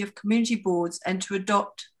capability of community boards, and to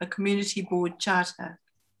adopt a community board charter.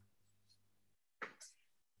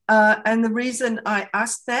 And the reason I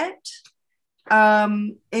ask that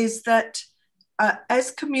is that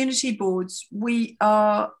as community boards, we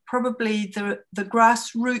are probably the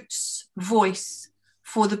grassroots voice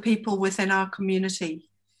for the people within our community.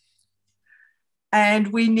 And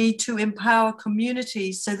we need to empower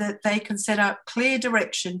communities so that they can set out clear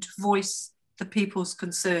direction to voice the people's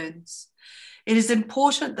concerns. It is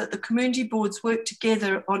important that the community boards work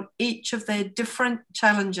together on each of their different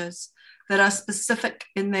challenges that are specific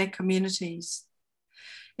in their communities.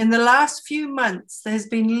 In the last few months, there has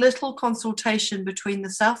been little consultation between the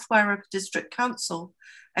South Wairarapa District Council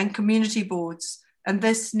and community boards, and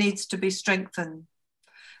this needs to be strengthened.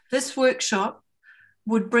 This workshop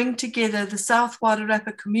would bring together the South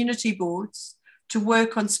Wairarapa community boards to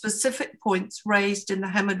work on specific points raised in the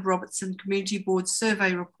Hammond-Robertson Community Board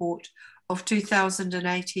Survey Report of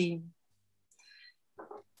 2018.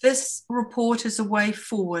 This report is a way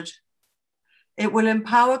forward. It will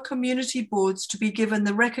empower community boards to be given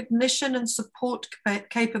the recognition and support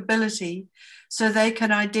capability so they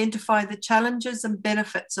can identify the challenges and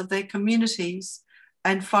benefits of their communities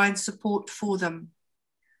and find support for them.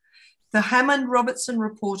 The Hammond-Robertson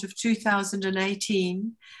report of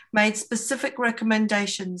 2018 made specific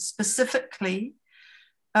recommendations, specifically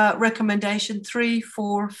recommendation 3,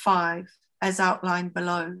 4, 5, as outlined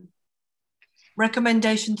below.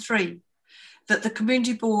 Recommendation 3, that the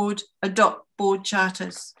community board adopt board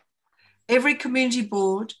charters. Every community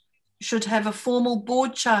board should have a formal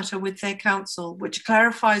board charter with their council, which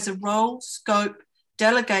clarifies a role, scope,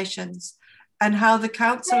 delegations, and how the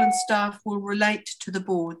council and staff will relate to the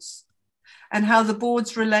boards, and how the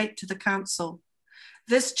boards relate to the council.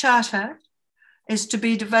 This charter is to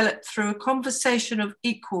be developed through a conversation of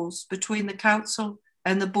equals between the council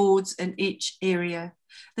and the boards in each area.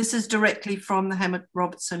 This is directly from the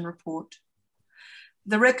Hammond-Robertson report.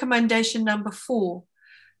 The recommendation number 4,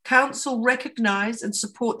 council recognise and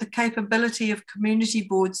support the capability of community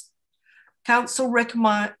boards. Council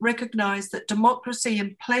recognise that democracy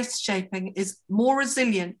and place shaping is more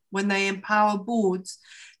resilient when they empower boards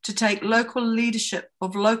to take local leadership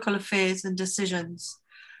of local affairs and decisions.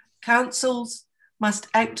 Councils must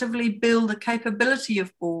actively build the capability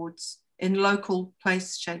of boards in local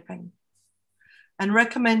place shaping. And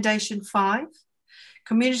recommendation 5,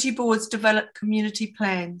 community boards develop community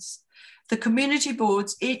plans. The community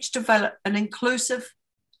boards each develop an inclusive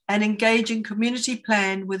and engaging community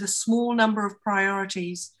plan with a small number of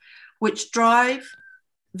priorities which drive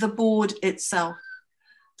the board itself.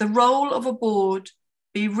 The role of a board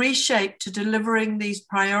be reshaped to delivering these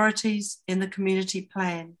priorities in the community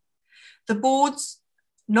plan. The boards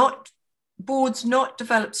not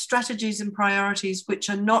develop strategies and priorities which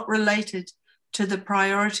are not related to the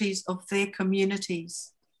priorities of their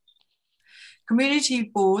communities. Community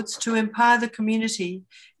boards, to empower the community,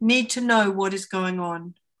 need to know what is going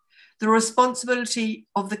on. The responsibility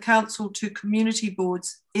of the council to community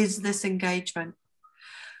boards is this engagement.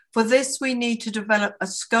 For this, we need to develop a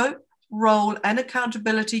scope, role, and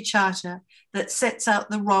accountability charter that sets out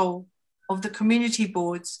the role of the community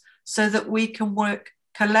boards so that we can work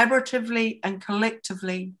collaboratively and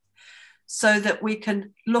collectively, so that we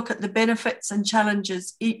can look at the benefits and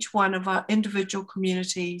challenges each one of our individual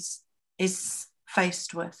communities is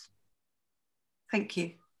faced with. Thank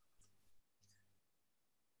you.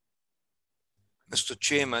 Mr.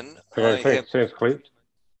 Chairman, Thanks, Cleve.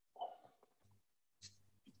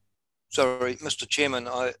 Sorry, Mr. Chairman,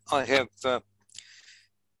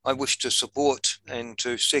 I wish to support and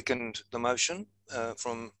to second the motion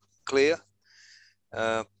from Claire.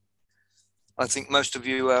 I think most of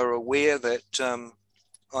you are aware that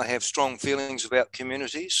I have strong feelings about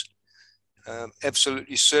communities.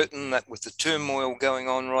 Absolutely certain that with the turmoil going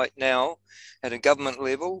on right now at a government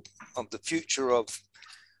level of the future of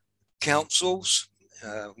councils,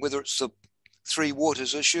 whether it's the Three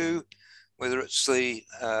Waters issue, whether it's the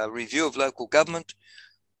review of local government,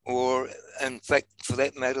 or in fact, for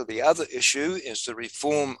that matter, the other issue is the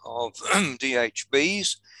reform of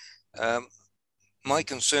DHBs. My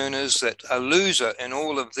concern is that a loser in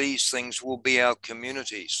all of these things will be our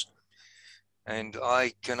communities. And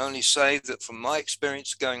I can only say that from my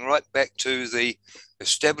experience going right back to the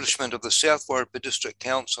establishment of the South Wairarapa District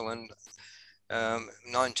Council in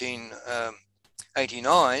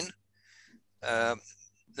 1989,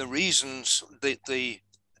 the reasons that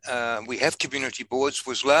we have community boards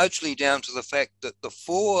was largely down to the fact that the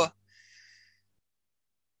 4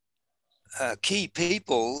 key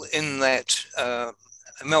people in that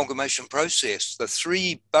amalgamation process, the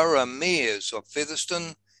 3 borough mayors of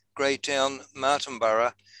Featherston, Greytown,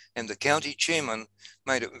 Martinborough, and the county chairman,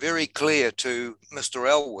 made it very clear to Mr.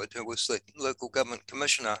 Elwood, who was the local government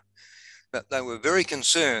commissioner, that they were very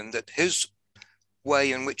concerned that his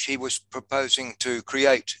way in which he was proposing to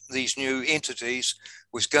create these new entities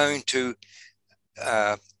was going to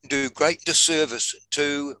do great disservice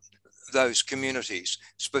to those communities.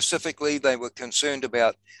 Specifically, they were concerned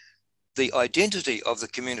about the identity of the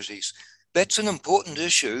communities. That's an important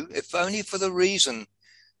issue, if only for the reason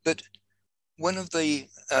that one of the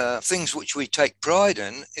things which we take pride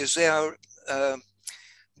in is our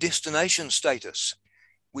destination status.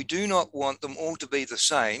 We do not want them all to be the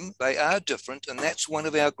same. They are different, and that's one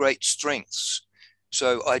of our great strengths.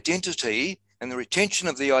 So identity and the retention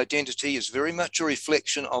of the identity is very much a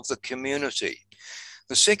reflection of the community.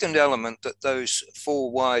 The second element that those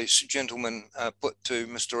 4 wise gentlemen put to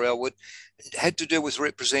Mr. Elwood had to do with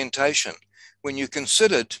representation. When you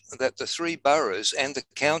considered that the 3 boroughs and the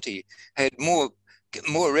county had more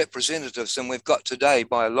more representatives than we've got today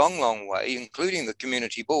by a long, long way, including the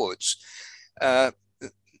community boards,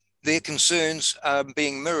 their concerns are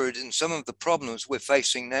being mirrored in some of the problems we're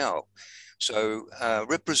facing now. So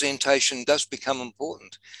representation does become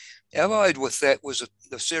important. Allied with that was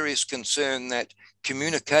the serious concern that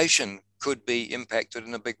communication could be impacted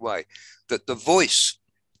in a big way, that the voice,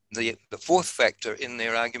 the fourth factor in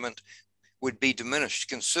their argument, would be diminished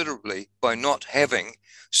considerably by not having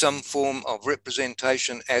some form of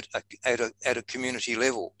representation at a community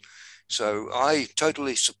level. So I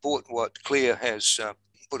totally support what Claire has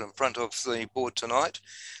put in front of the board tonight,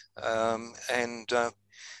 and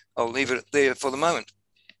I'll leave it there for the moment.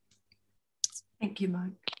 Thank you,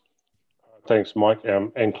 Mike. Thanks, Mike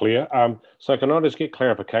and Claire. So can I just get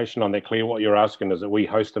clarification on that, Claire? What you're asking is that we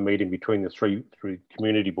host a meeting between the three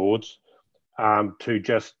community boards to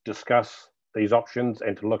just discuss these options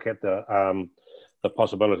and to look at the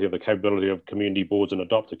possibility of the capability of community boards and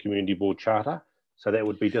adopt a community board charter. So that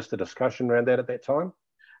would be just a discussion around that at that time?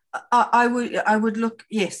 I would look,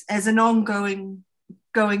 yes, as an ongoing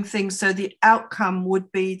thing. So the outcome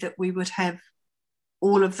would be that we would have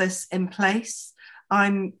all of this in place.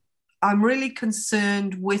 I'm really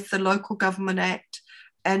concerned with the Local Government Act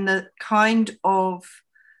and the kind of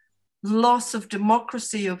loss of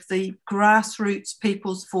democracy of the grassroots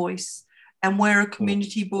people's voice and where a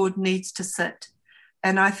community board needs to sit.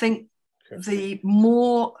 And I think the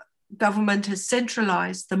more government is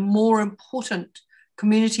centralised, the more important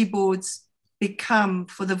community boards become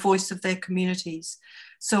for the voice of their communities.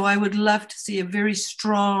 So I would love to see a very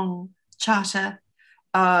strong charter,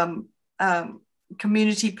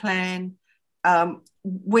 community plan,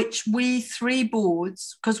 which we three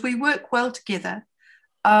boards, because we work well together,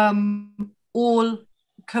 all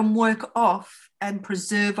can work off and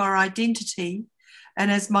preserve our identity.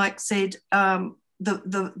 And as Mike said,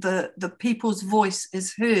 the people's voice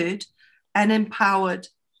is heard and empowered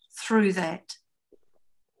through that.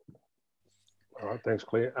 All right, thanks,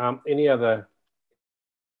 Claire. Any other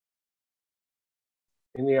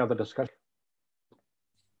discussion?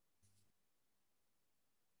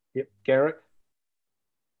 Yep, Garrett.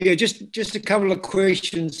 Yeah, just a couple of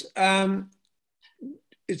questions.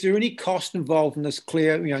 Is there any cost involved in this,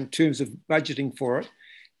 Claire, in terms of budgeting for it?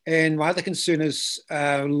 And my other concern is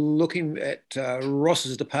looking at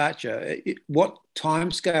Ross's departure. What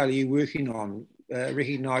timescale are you working on,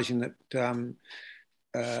 recognising that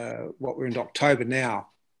what we're in October now?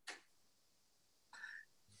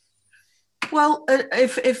 Well,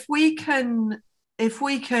 if we can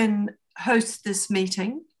host this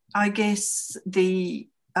meeting, I guess the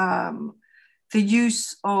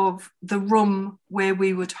use of the room where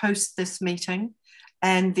we would host this meeting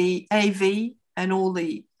and the AV and all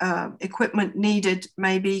the equipment needed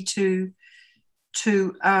maybe to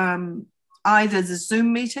either the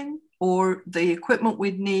Zoom meeting or the equipment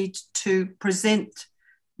we'd need to present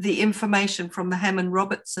the information from the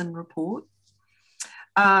Hammond-Robertson report.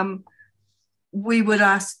 We would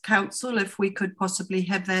ask council if we could possibly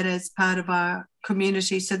have that as part of our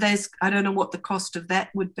community. So I don't know what the cost of that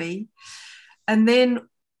would be. And then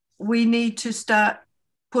we need to start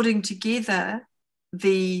putting together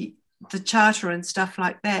the charter and stuff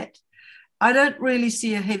like that. I don't really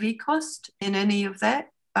see a heavy cost in any of that.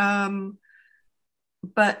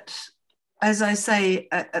 But as I say,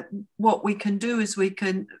 what we can do is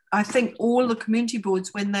I think all the community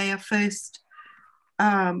boards, when they are first,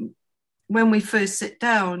 when we first sit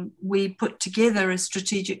down, we put together a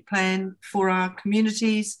strategic plan for our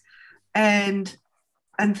communities and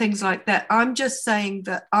things like that. I'm just saying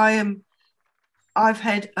that I've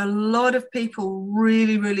had a lot of people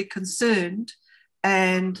really, really concerned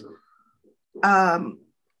and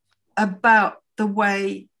about the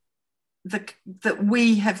way that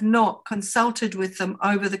we have not consulted with them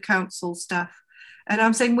over the council stuff. And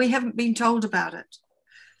I'm saying we haven't been told about it.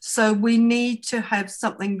 So we need to have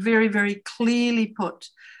something very, very clearly put.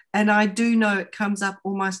 And I do know it comes up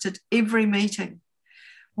almost at every meeting.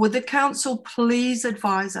 Would the council please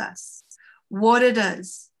advise us what it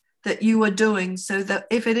is that you are doing so that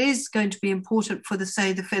if it is going to be important for the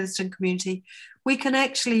Featherston community, we can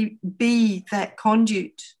actually be that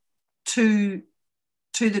conduit to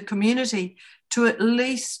the community to at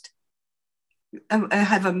least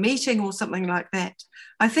have a meeting or something like that.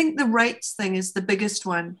 I think the rates thing is the biggest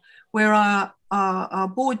one, where our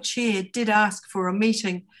board chair did ask for a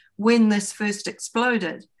meeting when this first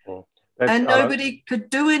exploded, and nobody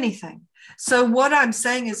could do anything. So what I'm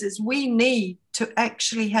saying is we need to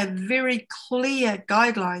actually have very clear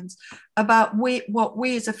guidelines about what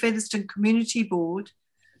we as a Featherston Community Board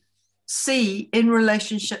see in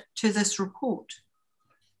relationship to this report.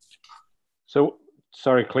 So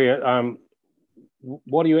sorry, Claire.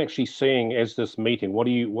 What are you actually seeing as this meeting? What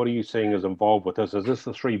are you seeing as involved with this? Is this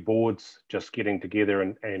the three boards just getting together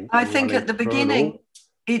and I think at the beginning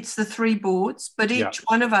it's the three boards, but each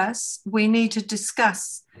one of us, we need to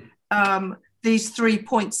discuss these 3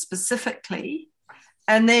 points specifically,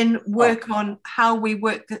 and then work on how we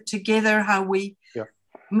work it together, how we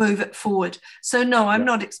move it forward. So no, I'm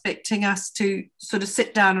not expecting us to sort of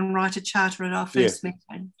sit down and write a charter at our first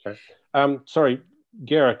meeting. Okay. Sorry,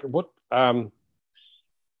 Garrick, what and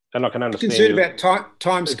I can understand. Concerned about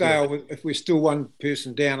time scale if we're still one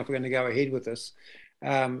person down, if we're going to go ahead with this,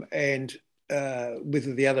 and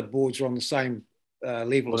whether the other boards are on the same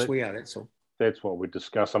level as we are. That's all. That's what we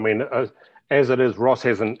discussed. I mean, as it is, Ross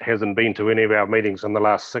hasn't been to any of our meetings in the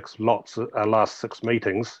last six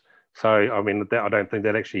meetings. So I mean, I don't think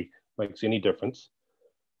that actually makes any difference.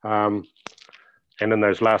 And in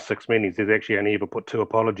those last 6 meetings, there's actually only ever put 2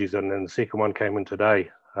 apologies in, and the second one came in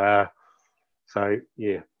today. So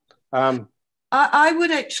yeah. I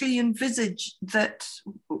would actually envisage that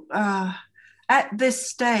at this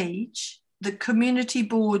stage, the community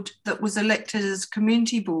board that was elected as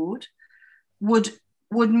community board would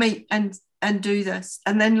meet and do this.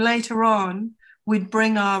 And then later on, we'd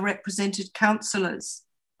bring our represented councillors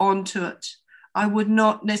onto it. I would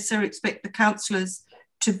not necessarily expect the councillors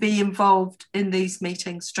to be involved in these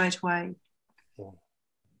meetings straight away.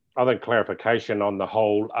 I think clarification on the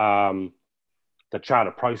whole the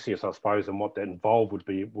charter process, I suppose, and what that involved would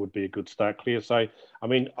be a good start, Claire. So, I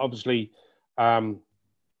mean, obviously,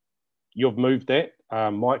 you've moved that.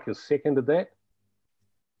 Mike has seconded that.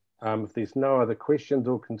 If there's no other questions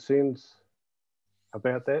or concerns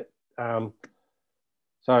about that,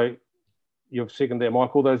 so you've seconded that,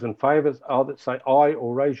 Mike. All those in favour, that say aye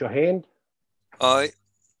or raise your hand. Aye.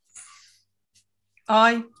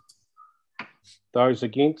 Aye. Those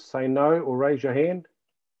against, say no or raise your hand.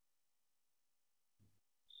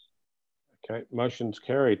 Okay, motion's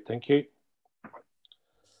carried. Thank you.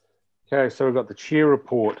 Okay, so we've got the chair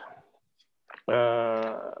report. What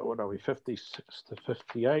are we, 56 to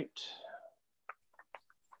 58?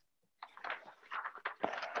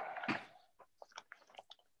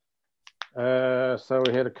 So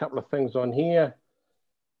we had a couple of things on here.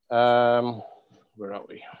 Where are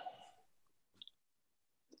we?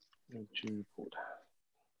 Report.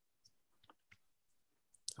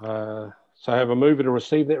 So I have a mover to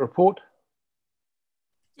receive that report.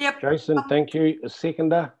 Yep. Jason, thank you. A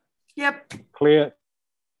seconder. Yep. Claire.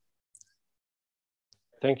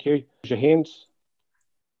 Thank you. Raise your hands.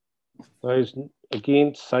 Those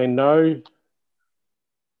against, say no.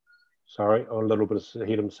 Sorry, I'm a little bit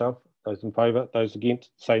ahead of myself. Those in favour, those against,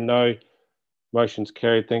 say no. Motion's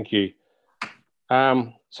carried. Thank you.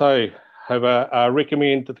 So I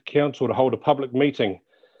recommend that the council to hold a public meeting.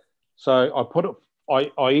 So I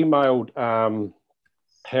emailed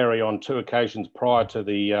Harry on 2 occasions prior to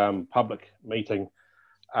the public meeting,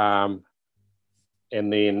 and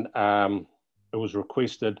then it was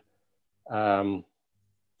requested for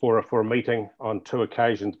a meeting on 2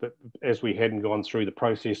 occasions, but as we hadn't gone through the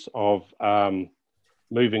process of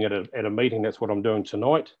moving it at a meeting, that's what I'm doing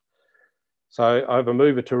tonight. So I have a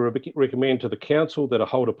mover to recommend to the council that I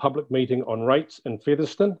hold a public meeting on rates in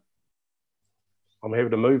Featherston. I'm happy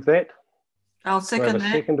to move that. I'll second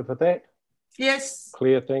that. Seconder for that. Yes.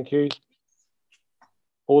 Claire, thank you.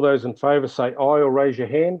 All those in favour say aye or raise your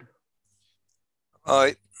hand.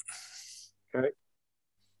 Aye. Okay.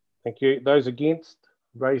 Thank you. Those against,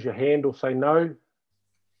 raise your hand or say no.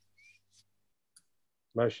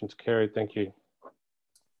 Motion's carried. Thank you.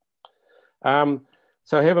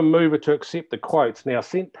 So I have a mover to accept the quotes. Now,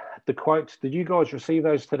 sent the quotes, did you guys receive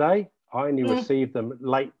those today? I only received them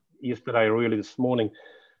late yesterday or early this morning.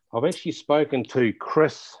 I've actually spoken to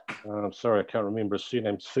Chris. I'm sorry, I can't remember his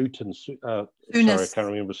surname. Sorry, I can't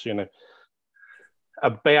remember his surname.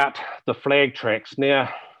 About the flag tracks. Now,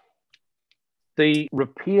 the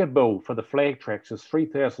repair bill for the flag tracks is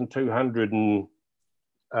 $3,200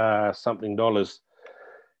 and something dollars.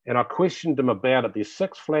 And I questioned him about it. There's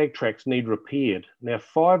 6 flag tracks need repaired. Now,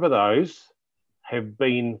 5 of those have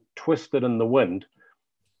been twisted in the wind.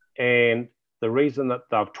 And the reason that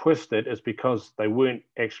they've twisted is because they weren't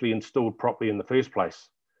actually installed properly in the first place.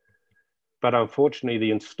 But unfortunately, the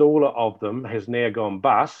installer of them has now gone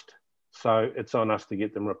bust. So it's on us to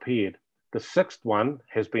get them repaired. The 6th one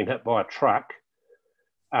has been hit by a truck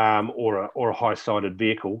or a high-sided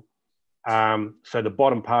vehicle. So the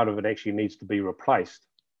bottom part of it actually needs to be replaced.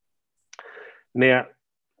 Now,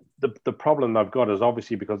 the problem they've got is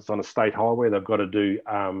obviously because it's on a state highway, they've got to do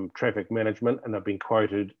traffic management, and they've been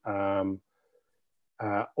quoted all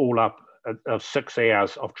up of 6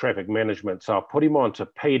 hours of traffic management. So I've put him on to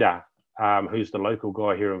Peter, who's the local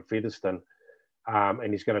guy here in Featherston,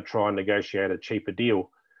 and he's going to try and negotiate a cheaper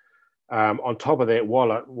deal. On top of that,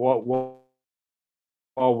 while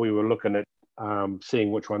we were looking at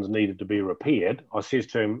seeing which ones needed to be repaired, I says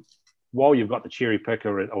to him, while you've got the cherry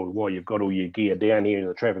picker or while you've got all your gear down here in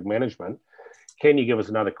the traffic management, can you give us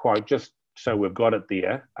another quote just so we've got it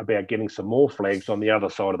there about getting some more flags on the other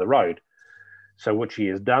side of the road? So which he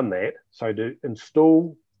has done that. So to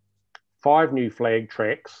install 5 new flag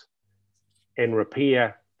tracks and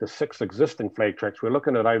repair the 6 existing flag tracks, we're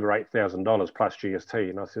looking at over $8,000 plus GST.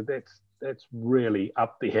 And I said, that's really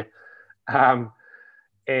up there.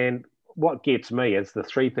 And what gets me is the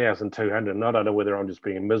 3,200. And I don't know whether I'm just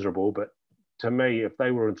being miserable, but to me, if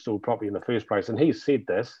they were installed properly in the first place, and he said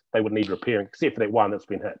this, they would need repairing, except for that one that's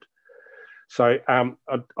been hit. So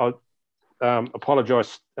I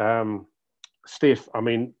apologise, Steph. I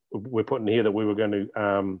mean, we're putting here that we were going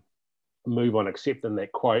to move on accepting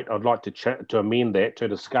that quote. I'd like to amend that to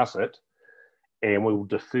discuss it, and we will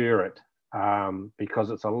defer it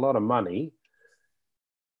because it's a lot of money.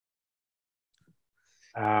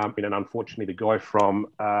 And unfortunately, the guy from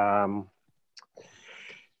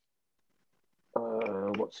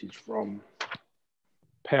what's he's from?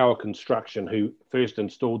 Power Construction, who first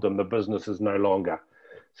installed them, the business is no longer.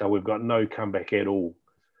 So we've got no comeback at all.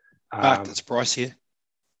 Mark, it's Bryce here.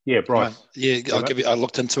 Yeah, Bryce. I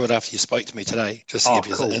looked into it after you spoke to me today, just to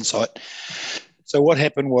give you an insight. So what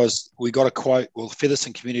happened was we got a quote. Well,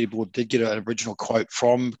 Featherston Community Board did get an original quote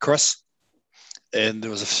from Chris, and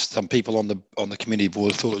there was some people on the community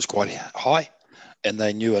board thought it was quite high, and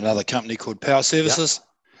they knew another company called Power Services,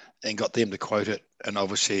 and got them to quote it. And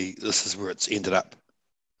obviously, this is where it's ended up.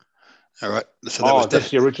 All right. So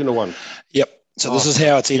that's the original one. Yep. So this is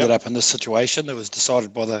how it's ended up in this situation. It was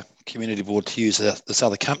decided by the community board to use this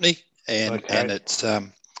other company, and it's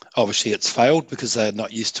obviously it's failed because they're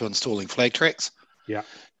not used to installing flag tracks. Yeah.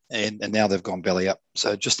 And now they've gone belly up.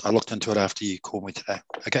 So I looked into it after you called me today.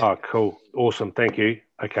 Okay. Oh, cool. Awesome. Thank you.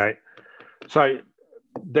 Okay. So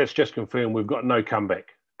that's just confirmed. We've got no comeback.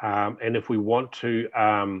 And if we want to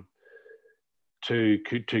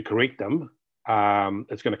correct them,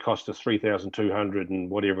 it's going to cost us 3,200 and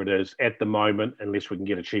whatever it is at the moment, unless we can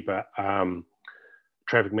get a cheaper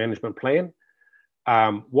traffic management plan.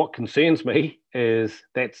 What concerns me is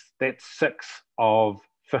that's 6 of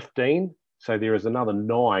 15. So there is another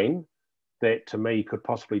 9 that to me could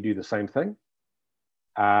possibly do the same thing.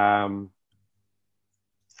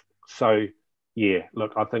 So yeah,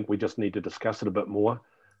 look, I think we just need to discuss it a bit more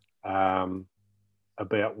about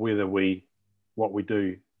what we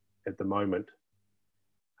do at the moment.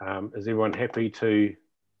 Is everyone happy to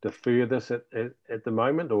defer this at the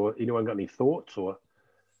moment, or anyone got any thoughts? Or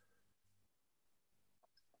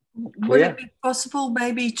would it be possible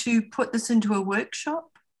maybe to put this into a workshop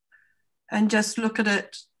and just look at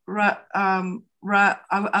it? I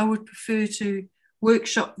would prefer to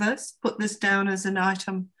workshop this, put this down as an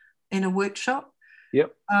item in a workshop.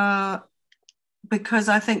 Yep. Because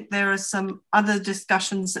I think there are some other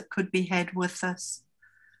discussions that could be had with this.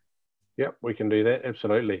 Yep, we can do that,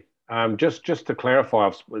 absolutely. Just to clarify, I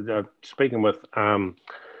was speaking with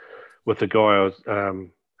the guy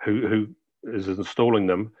who is installing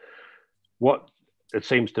them. What it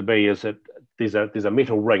seems to be is that there's a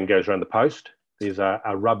metal ring goes around the post. There's a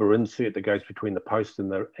rubber insert that goes between the post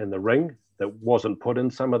and the ring that wasn't put in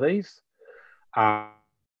some of these. And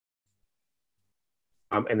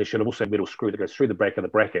there should also be a metal screw that goes through the back of the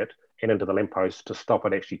bracket and into the lamppost to stop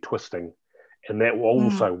it actually twisting. And that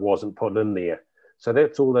also wasn't put in there. So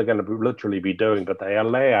that's all they're going to literally be doing. But they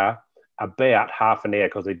allow about half an hour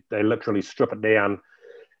because they literally strip it down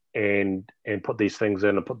and put these things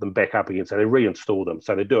in and put them back up again. So they reinstall them.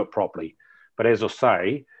 So they do it properly. But as I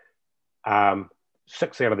say,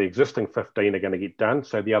 6 out of the existing 15 are going to get done.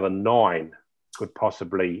 So the other 9 could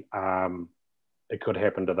possibly, it could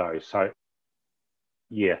happen to those. So,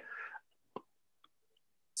 yeah.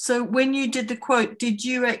 So when you did the quote, did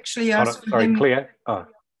you actually ask for him? Claire. Oh.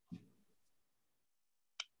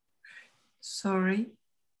 Sorry.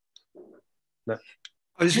 No.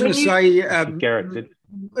 I was going to say, Garrett,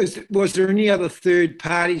 was there any other third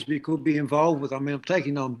parties we could be involved with? I mean, I'm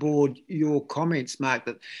taking on board your comments, Mark,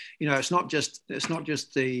 that it's not just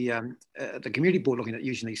the community board looking at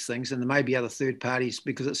using these things, and there may be other third parties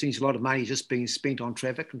because it seems a lot of money just being spent on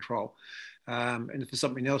traffic control. And if there's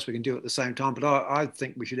something else we can do at the same time, but I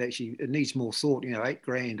think we should actually, it needs more thought.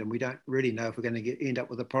 $8,000, and we don't really know if we're going to end up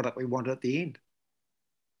with a product we want at the end.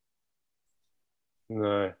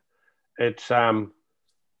 No, it's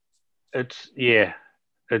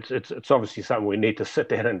it's obviously something we need to sit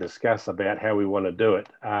down and discuss about how we want to do it.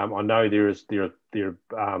 I know there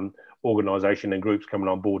are organisation and groups coming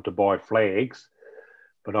on board to buy flags,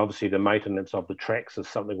 but obviously the maintenance of the tracks is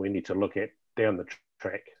something we need to look at down the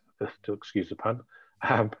track, to excuse the pun.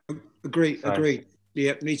 Agreed.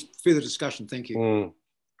 Yeah, needs further discussion. Thank you.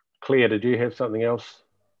 Claire, did you have something else?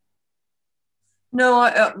 No,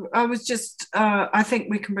 I was just, I think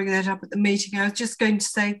we can bring that up at the meeting. I was just going to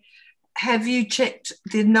say, have you checked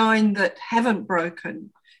the 9 that haven't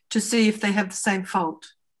broken to see if they have the same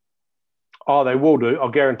fault? Oh, they will do, I'll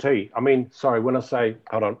guarantee. I mean, sorry, when I say,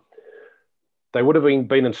 hold on, they would have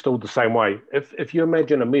been installed the same way. If you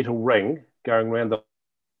imagine a metal ring going around the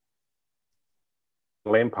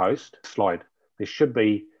lamppost slide, there should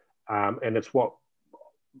be, and it's what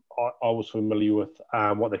I was familiar with,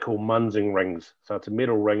 what they call munzing rings. So it's a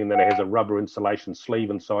metal ring and then it has a rubber insulation sleeve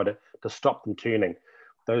inside it to stop them turning.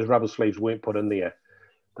 Those rubber sleeves weren't put in there.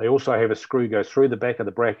 They also have a screw go through the back of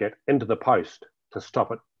the bracket into the post to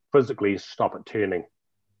stop it, physically stop it turning.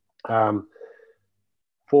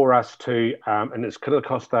 For us to, and it's going to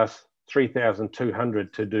cost us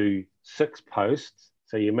 $3,200 to do 6 posts.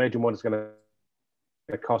 So you imagine what it's going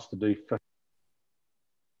to cost to do 50.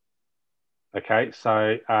 Okay,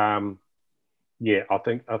 so yeah, I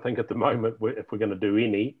think at the moment, if we're going to do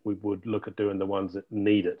any, we would look at doing the ones that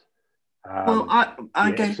need it. Well,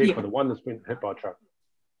 except for the one that's been hit by a truck.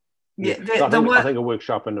 Yeah, I think a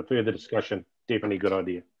workshop and a further discussion, definitely a good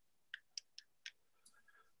idea.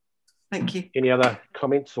 Thank you. Any other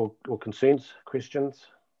comments or concerns, questions?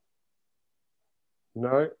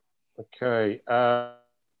 No? Okay.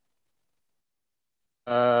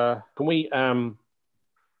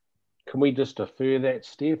 Can we just defer that,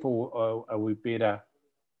 Steph, or are we better?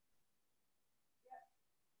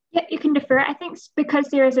 Yeah, you can defer it. I think because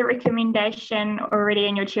there is a recommendation already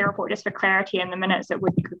in your chair report, just for clarity in the minutes, it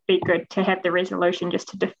would be good to have the resolution just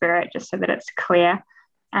to defer it, just so that it's clear.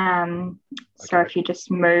 So if you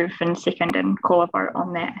just move and second and call a vote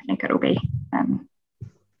on that, I think it'll be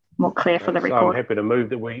more clear for the record. So I'm happy to move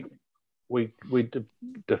that we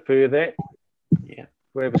defer that. Yeah.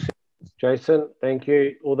 We have a Jason, thank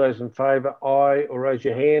you. All those in favour, aye, or raise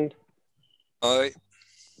your hand. Aye.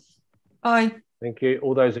 Aye. Thank you.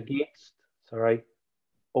 All those against? Sorry.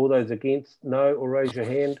 All those against? No, or raise your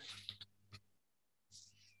hand.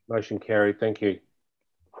 Motion carried. Thank you.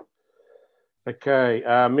 Okay.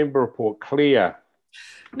 Member report. Claire.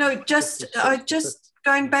 No, just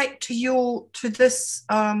going back to this.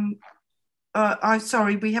 I'm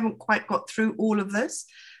sorry, we haven't quite got through all of this.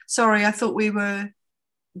 Sorry, I thought we were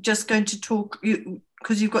just going to talk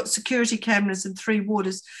because you've got security cameras in 3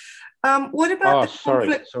 waters. What about the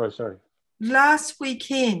conflict? Sorry. Last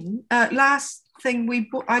weekend, last thing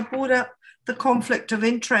I brought up the conflict of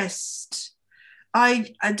interest.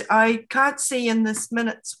 I can't see in this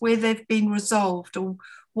minutes where they've been resolved or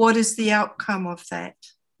what is the outcome of that.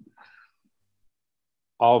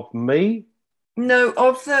 Of me? No,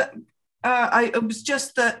 of the. It was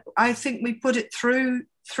just that I think we put it through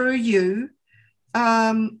you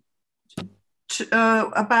about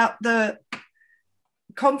the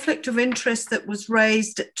conflict of interest that was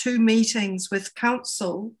raised at 2 meetings with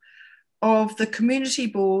council of the community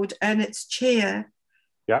board and its chair.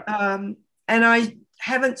 Yeah. And I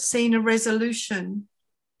haven't seen a resolution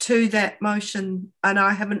to that motion, and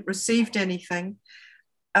I haven't received anything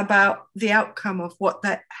about the outcome of what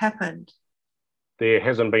that happened. There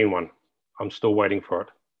hasn't been one. I'm still waiting for it.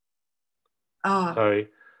 Oh. So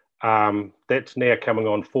that's now coming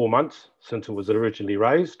on 4 months since it was originally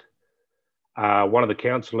raised. One of the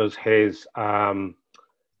councillors has, what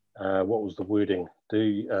was the wording?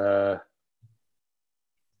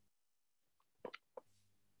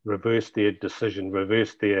 Reversed their decision,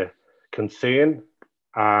 reversed their concern.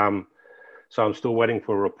 So I'm still waiting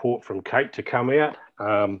for a report from Kate to come out.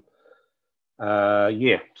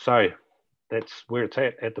 Yeah, so that's where it's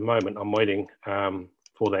at the moment. I'm waiting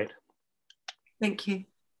for that. Thank you.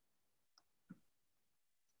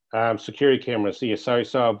 Security cameras, yeah.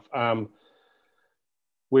 So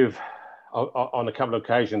we've on a couple of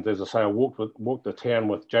occasions, as I say, I walked the town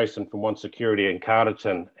with Jason from One Security in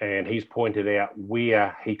Carterton, and he's pointed out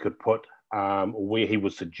where he could put, where he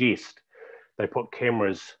would suggest they put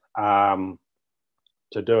cameras to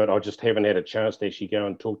do it. I just haven't had a chance to actually go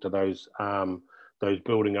and talk to those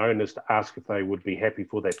building owners to ask if they would be happy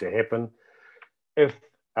for that to happen. If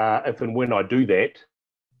and when I do that,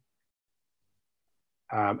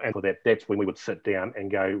 and for that, that's when we would sit down and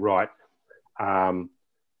go, right,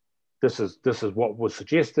 this is what was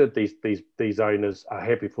suggested. These owners are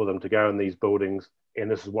happy for them to go in these buildings,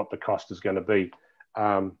 and this is what the cost is going to be.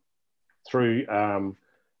 Through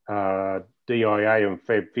DIA and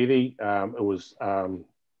Fab Fethy. It was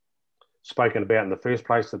spoken about in the first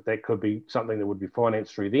place that could be something that would be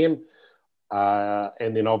financed through them.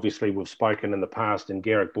 And then obviously we've spoken in the past, and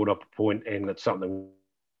Garrick brought up a point, and it's something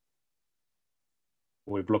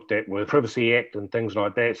we've looked at with Privacy Act and things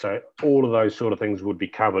like that. So all of those sort of things would be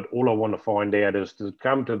covered. All I want to find out is to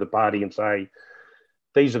come to the party and say,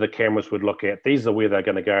 these are the cameras we'd look at. These are where they're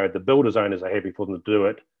going to go. The builders owners are happy for them to do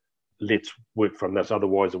it. Let's work from this.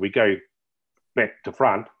 Otherwise, if we go back to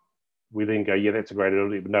front, we then go, yeah, that's a great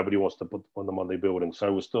idea, but nobody wants to put them on their building.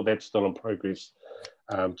 So that's still in progress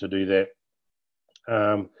to do that.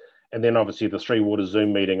 And then obviously the Three Waters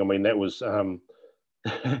Zoom meeting. I mean, that was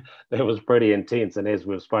that was pretty intense. And as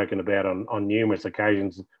we've spoken about on numerous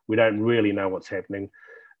occasions, we don't really know what's happening.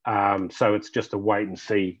 So it's just a wait and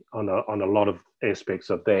see on a lot of aspects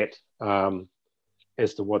of that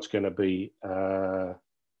as to what's going to be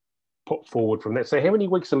put forward from that. So how many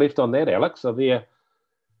weeks are left on that, Alex? Are there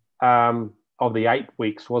of the 8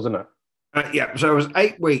 weeks, wasn't it? Yeah, so it was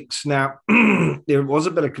 8 weeks. Now, there was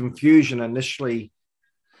a bit of confusion initially.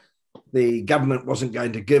 The government wasn't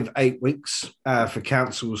going to give 8 weeks for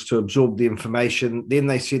councils to absorb the information. Then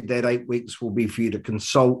they said that 8 weeks will be for you to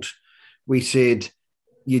consult. We said,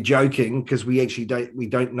 you're joking, because we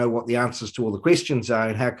don't know what the answers to all the questions are,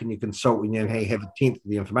 and how can you consult when you have a tenth of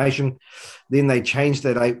the information? Then they changed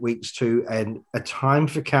that 8 weeks to a time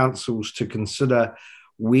for councils to consider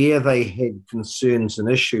where they had concerns and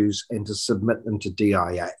issues and to submit them to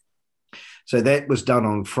DIA. So that was done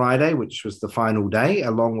on Friday, which was the final day,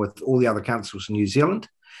 along with all the other councils in New Zealand.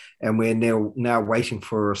 And we're now waiting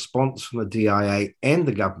for a response from the DIA and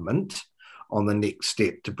the government on the next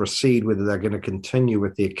step to proceed, whether they're going to continue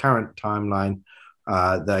with their current timeline,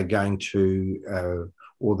 they're going to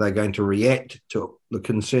react to the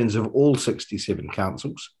concerns of all 67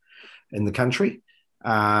 councils in the country,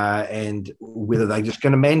 and whether they're just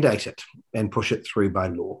going to mandate it and push it through by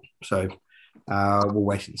law. So we'll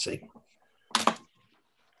wait and see.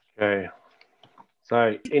 Okay.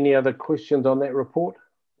 So any other questions on that report?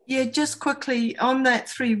 Yeah, just quickly on that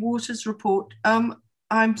Three Waters report.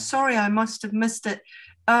 I'm sorry, I must have missed it.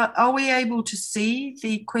 Are we able to see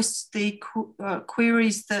the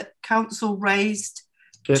queries that council raised?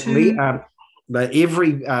 Certainly.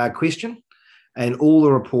 Every question and all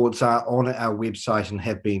the reports are on our website and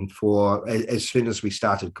have been for as soon as we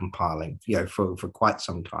started compiling, for quite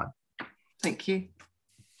some time. Thank you.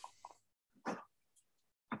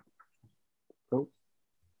 Cool.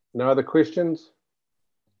 No other questions?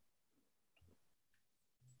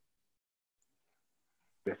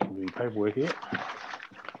 Back to the paperwork here.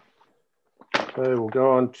 So we'll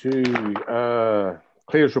go on to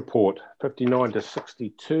Claire's report, 59 to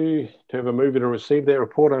 62. To have a mover to receive that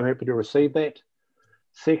report, I'm happy to receive that.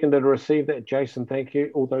 Seconder to receive that, Jason, thank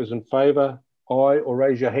you. All those in favour, aye, or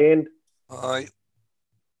raise your hand. Aye.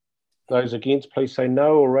 Those against, please say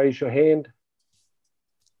no or raise your hand.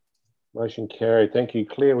 Motion carried. Thank you.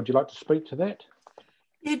 Claire, would you like to speak to that?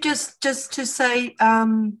 Yeah, just to say,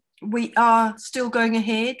 we are still going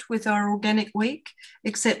ahead with our organic week,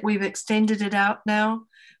 except we've extended it out now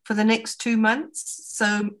for the next 2 months.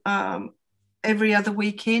 So every other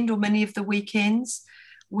weekend or many of the weekends,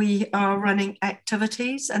 we are running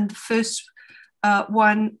activities. And the first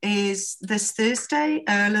one is this Thursday,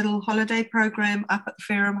 a little holiday program up at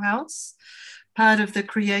Fareham House, part of the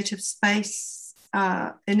Creative Space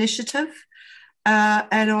initiative.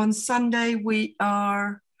 And on Sunday, we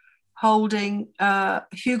are holding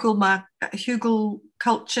Hugel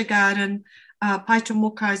Culture Garden.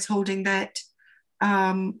 Paitamokai is holding that.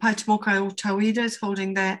 Paitamokai o Tauida is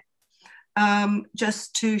holding that,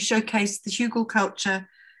 just to showcase the Hugel culture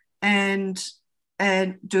and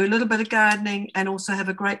do a little bit of gardening and also have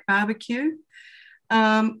a great barbecue.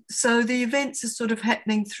 So the events are sort of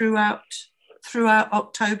happening throughout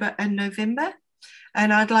October and November.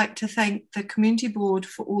 And I'd like to thank the Community Board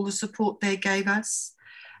for all the support they gave us.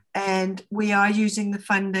 And we are using the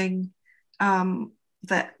funding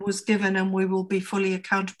that was given, and we will be fully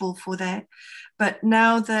accountable for that. But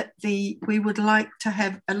now that we would like to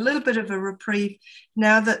have a little bit of a reprieve,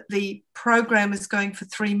 now that the program is going for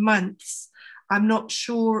 3 months, I'm not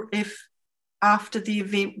sure if after the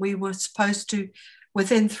event we were supposed to,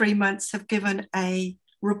 within 3 months, have given a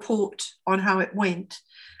report on how it went.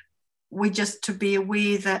 We just to be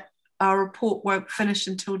aware that our report won't finish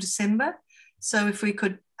until December. So if we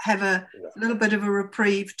could have a little bit of a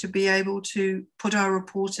reprieve to be able to put our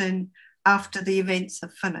report in after the events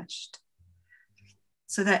have finished.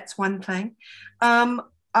 So that's one thing.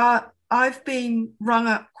 I've been rung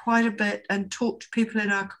up quite a bit and talked to people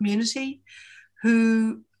in our community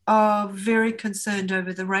who are very concerned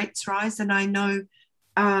over the rates rise, and I know,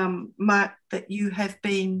 Mark, that you have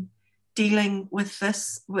been dealing with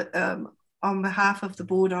this on behalf of the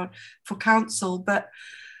board for council, but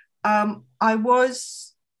I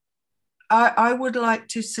would like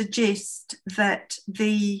to suggest that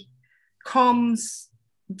the comms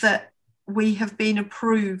that we have been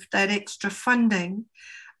approved, that extra funding,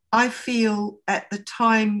 I feel at the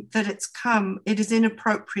time that it's come, it is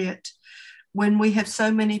inappropriate when we have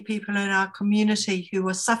so many people in our community who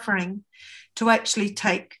are suffering to actually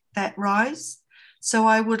take that rise. So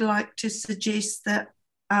I would like to suggest that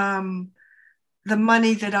the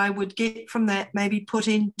money that I would get from that maybe put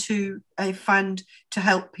into a fund to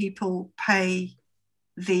help people pay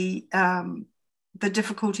the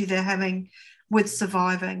difficulty they're having with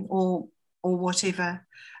surviving or whatever.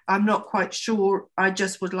 I'm not quite sure. I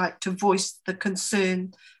just would like to voice the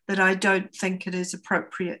concern that I don't think it is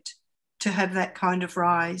appropriate to have that kind of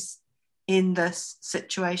rise in this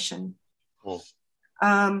situation. Oh.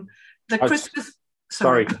 Christmas.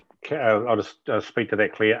 Sorry, I'll just speak to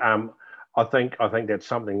that, Claire. I think that's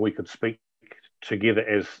something we could speak together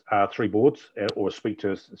as three boards, or speak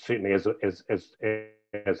to certainly as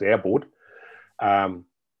our board.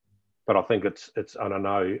 But I think it's and I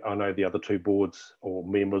know the other two boards or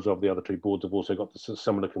members of the other two boards have also got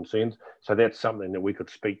similar concerns. So that's something that we could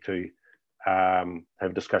speak to,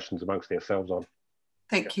 have discussions amongst ourselves on.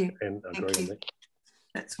 Thank you. And agree Thank you. on that.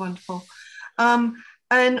 That's wonderful.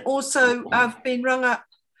 And also, I've been rung up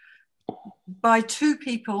by two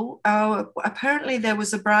people. Apparently, there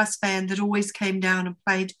was a brass band that always came down and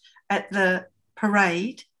played at the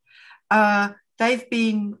parade.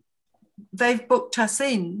 They've booked us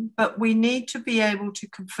in, but we need to be able to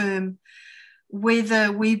confirm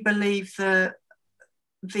whether we believe the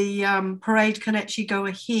parade can actually go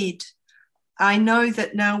ahead. I know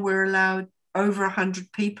that now we're allowed over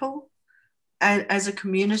 100 people as a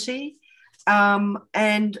community.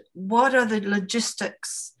 And what are the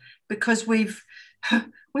logistics? Because we've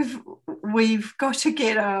got to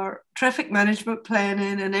get our traffic management plan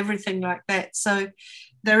in and everything like that. So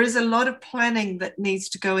there is a lot of planning that needs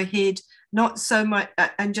to go ahead, not so much,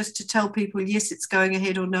 and just to tell people, yes, it's going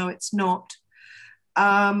ahead, or no, it's not.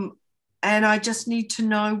 And I just need to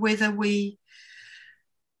know whether we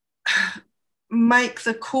make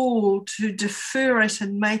the call to defer it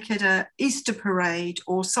and make it a Easter parade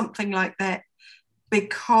or something like that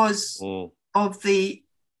because of the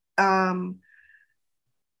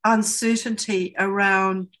uncertainty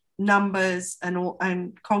around numbers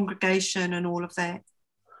and congregation and all of that.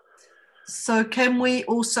 So can we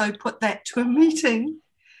also put that to a meeting?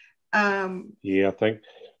 Yeah, I think.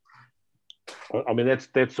 I mean, that's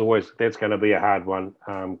going to be a hard one,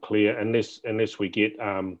 Claire, unless we get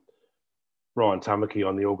Ryan Tamaki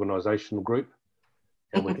on the organisational group,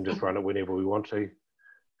 and we can just run it whenever we want to.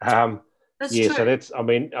 That's true. So that's. I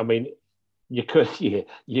mean, you could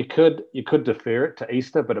defer it to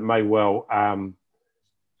Easter, but it may well.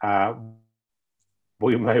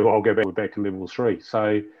 We may well go back to level 3.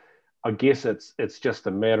 So I guess it's just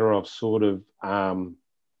a matter of sort of. I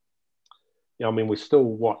mean, we're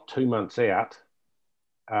still 2 months out,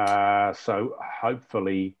 so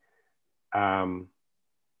hopefully, I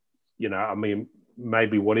mean,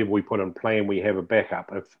 maybe whatever we put in plan, we have a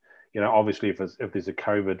backup. If obviously, if there's a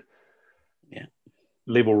COVID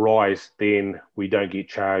level rise, then we don't get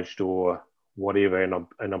charged or whatever. And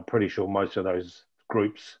I'm pretty sure most of those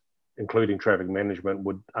groups, including traffic management,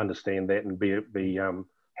 would understand that and be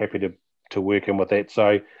happy to work in with that.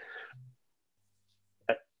 So.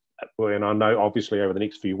 And I know obviously over the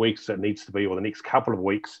next few weeks it needs to be, or the next couple of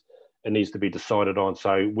weeks, it needs to be decided on.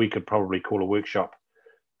 So we could probably call a workshop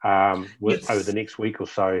over the next week or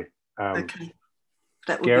so. Okay,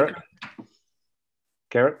 that would Garrett? be great.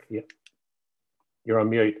 Garrett, yeah, you're on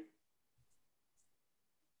mute.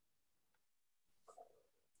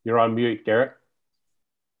 You're on mute, Garrett.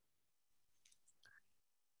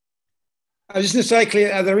 I was just going to say,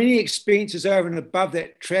 Claire, are there any expenses over and above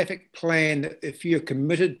that traffic plan that if you're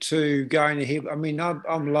committed to going ahead? I mean,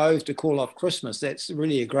 I'm loath to call off Christmas. That's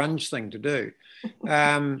really a grunge thing to do.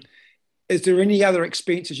 Is there any other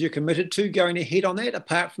expenses you're committed to going ahead on that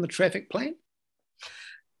apart from the traffic plan?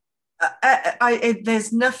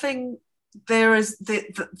 There's nothing.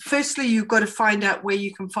 Firstly, you've got to find out where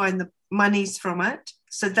you can find the monies from it.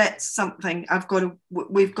 So that's something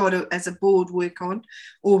we've got to, as a board, work on,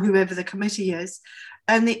 or whoever the committee is.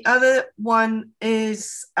 And the other one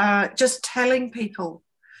is just telling people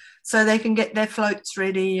so they can get their floats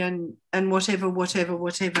ready and whatever.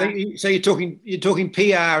 So you're talking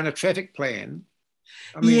PR and a traffic plan.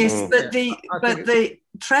 I mean, yes, but the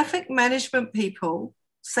traffic management people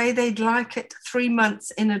say they'd like it 3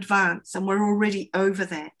 months in advance, and we're already over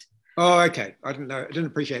that. Oh, okay. I didn't know. I didn't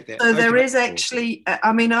appreciate that. So okay. there is actually,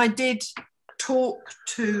 I mean, I did talk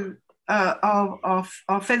to our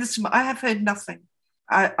Featherston. I have heard nothing.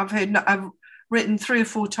 I've written 3 or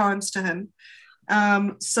 4 times to him.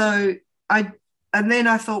 And then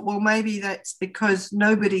I thought, well, maybe that's because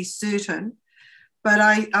nobody's certain. But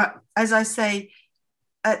I as I say,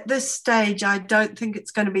 at this stage, I don't think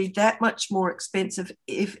it's going to be that much more expensive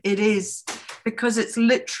if it is, because it's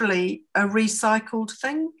literally a recycled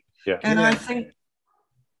thing. Yeah. And I think.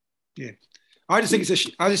 Yeah. I just think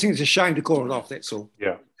it's a shame to call it off. That's all.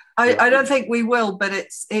 Yeah. I don't think we will, but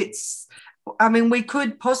it's. I mean, we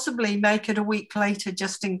could possibly make it a week later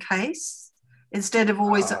just in case, instead of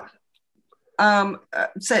always have it on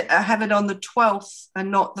the 12th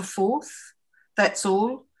and not the 4th. That's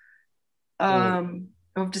all.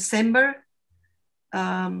 Of December.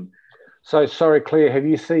 So sorry, Claire, have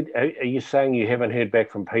you seen, are you saying you haven't heard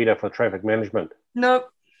back from Peter for traffic management? No.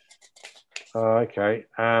 Oh, okay.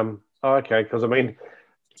 Okay, because I mean,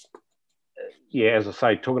 yeah, as I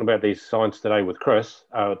say, talking about these signs today with Chris,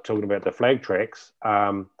 talking about the flag tracks,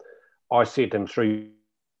 I sent him through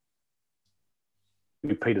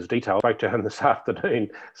Peter's details, spoke to him this afternoon.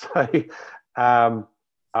 So,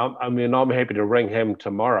 I mean, I'm happy to ring him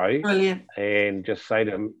tomorrow. Brilliant. And just say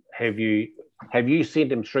to him, have you sent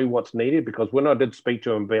him through what's needed? Because when I did speak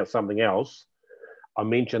to him about something else, I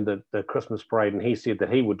mentioned the Christmas parade, and he said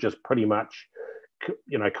that he would just pretty much,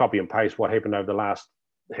 copy and paste what happened over the last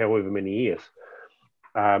however many years.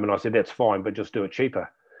 And I said, that's fine, but just do it cheaper.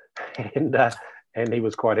 And he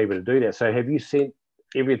was quite happy to do that. So have you sent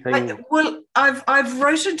everything? Well, I've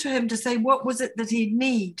written to him to say what was it that he'd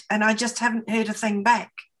need, and I just haven't heard a thing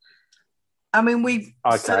back. I mean, we've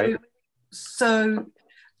okay.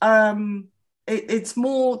 It's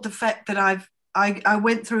more the fact that I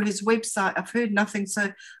went through his website. I've heard nothing,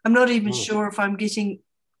 so I'm not even sure if I'm getting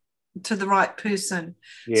to the right person.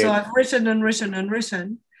 Yeah. So I've written,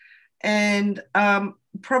 and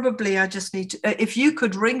probably I just need to. If you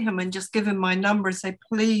could ring him and just give him my number and say,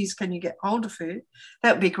 please, can you get hold of her?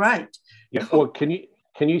 That would be great. Yeah. Well, can you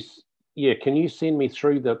send me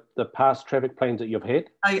through the past traffic plans that you've had?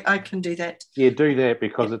 I can do that. Yeah, do that,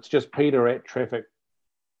 because it's just Peter at Traffic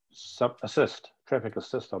Assist, I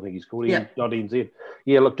think he's called. Yeah. .nz.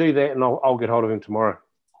 Yeah, look, do that, and I'll get hold of him tomorrow.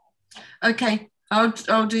 Okay, I'll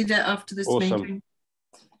do that after this meeting.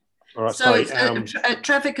 All right. So it's at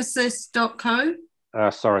trafficassist.co.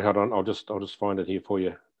 Sorry, hold on. I'll just find it here for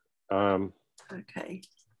you. Okay.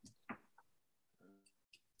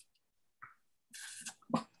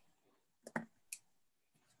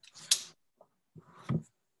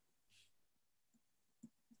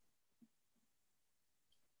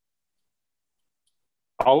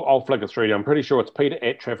 I'll flick it through you. I'm pretty sure it's Peter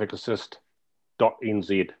at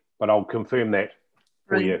trafficassist.nz, but I'll confirm that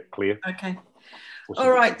for you, Claire. Okay. Awesome.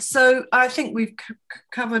 All right. So I think we've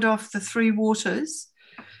covered off the 3 waters.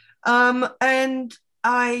 And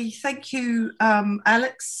I thank you,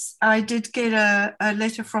 Alex. I did get a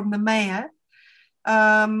letter from the mayor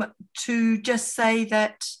to just say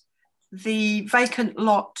that the vacant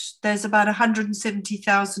lot, there's about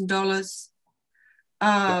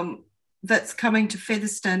 $170,000 that's coming to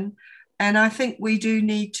Featherston. And I think we do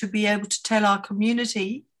need to be able to tell our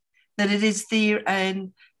community that it is there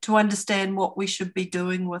and to understand what we should be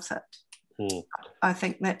doing with it. I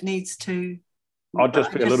think that needs to. I'd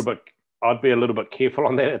be a little bit careful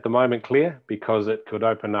on that at the moment, Claire, because it could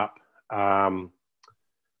open up.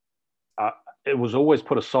 It was always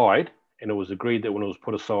put aside, and it was agreed that when it was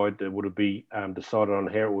put aside, it would be decided on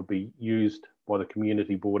how it would be used by the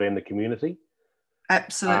community board and the community.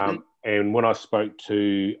 Absolutely. And when I spoke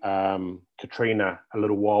to Katrina a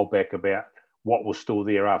little while back about what was still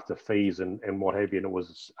there after fees and what have you, and it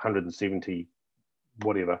was 170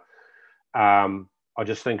 whatever. I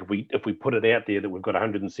just think if we put it out there that we've got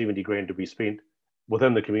 170 grand to be spent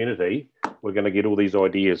within the community, we're going to get all these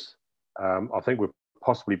ideas. I think we're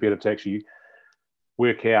possibly better to actually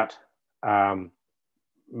work out.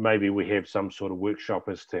 Maybe we have some sort of workshop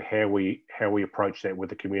as to how we approach that with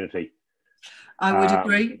the community. I would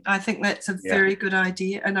agree. I think that's a very good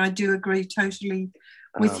idea, and I do agree totally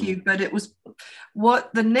with you. But it was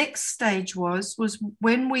what the next stage was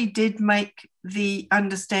when we did make the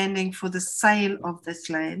understanding for the sale of this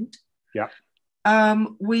land. Yeah.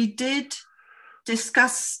 We did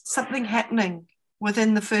discuss something happening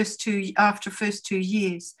within the first 2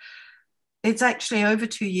 years. It's actually over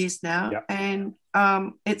 2 years now, and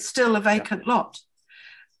it's still a vacant lot.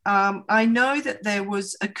 I know that there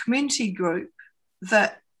was a community group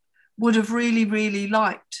that would have really, really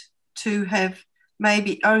liked to have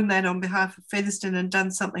maybe owned that on behalf of Featherston and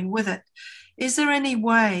done something with it. Is there any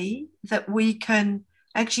way that we can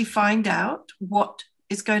actually find out what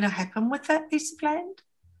is going to happen with that piece of land?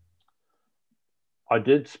 I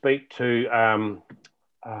did speak to,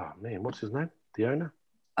 what's his name? The owner?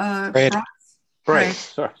 Brad. Brad.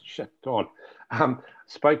 Sorry, shit, go on.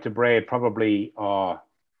 Spoke to Brad probably 2 or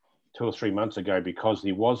 3 months ago, because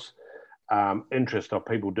there was interest of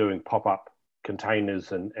people doing pop-up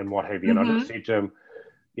containers and what have you. And I just said to him,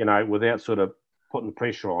 you know, without sort of putting the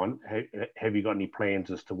pressure on, have you got any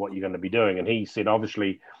plans as to what you're going to be doing? And he said,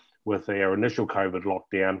 obviously, with our initial COVID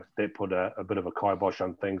lockdown, that put a bit of a kibosh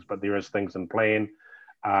on things, but there is things in plan.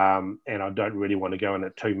 And I don't really want to go in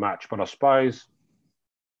it too much. But I suppose,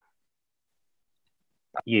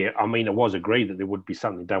 yeah, I mean, it was agreed that there would be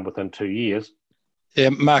something done within 2 years. Yeah,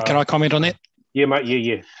 Mark, can I comment on that? Yeah, mate,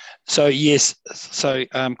 yeah. So, yes. So,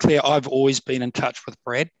 Claire, I've always been in touch with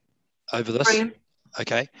Brad over this. Brilliant.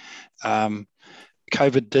 Okay.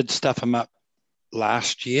 COVID did stuff him up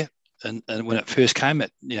last year. And when it first came,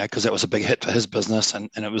 because that was a big hit for his business and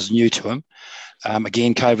it was new to him.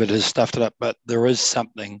 Again, COVID has stuffed it up, but there is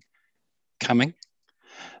something coming.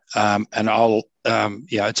 And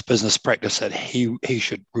it's business practice that he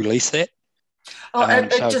should release that. I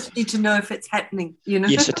just need to know if it's happening, you know?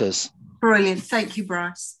 Yes, it is. Brilliant. Thank you,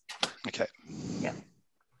 Bryce. Okay. Yeah.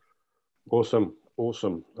 Awesome. All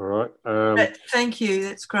right. Thank you.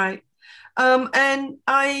 That's great. And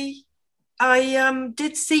I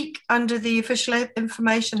did seek under the Official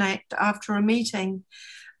Information Act after a meeting,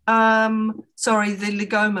 the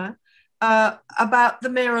LIGOMA, about the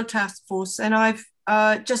mayoral task force, and I've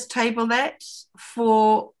just tabled that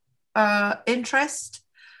for interest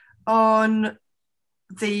on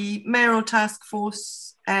the mayoral task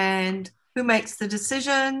force and who makes the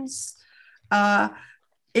decisions.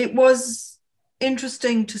 It was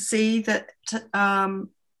interesting to see that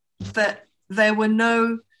that there were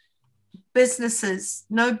no businesses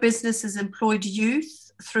employed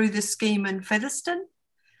youth through the scheme in Featherston,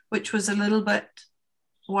 which was a little bit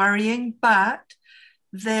worrying, but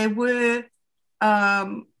there were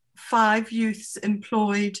 5 youths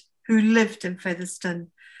employed who lived in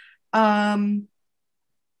Featherston. But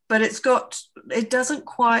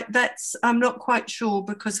I'm not quite sure,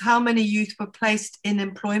 because how many youth were placed in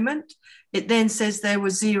employment? It then says there were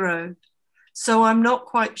 0. So I'm not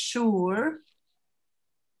quite sure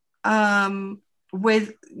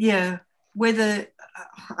whether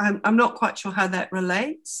I'm not quite sure how that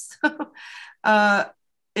relates.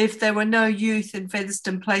 If there were no youth in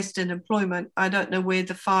Featherston placed in employment, I don't know where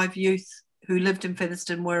the 5 youth who lived in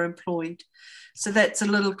Featherston were employed. So that's a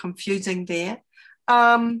little confusing there.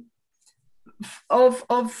 From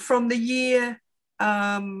the year,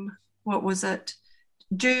 what was it?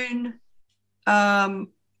 June,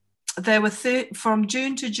 there were from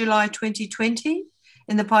June to July 2020,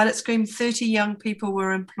 in the pilot scheme, 30 young people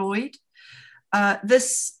were employed.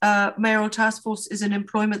 This mayoral task force is an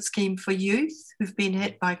employment scheme for youth who've been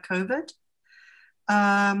hit by COVID.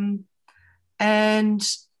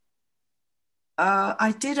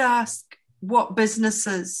 I did ask what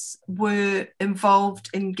businesses were involved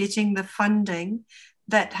in getting the funding.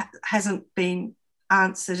 That hasn't been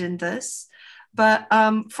answered in this. But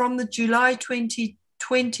from the July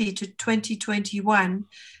 2020 to 2021,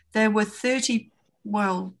 there were 30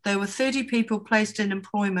 people placed in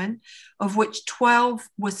employment, of which 12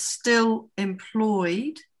 were still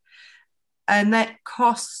employed. And that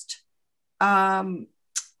cost, the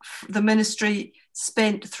ministry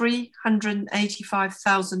spent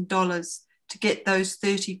 $385,000 to get those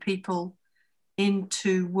 30 people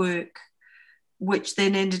into work, which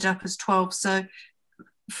then ended up as 12. So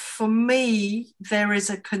for me, there is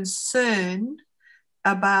a concern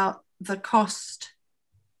about the cost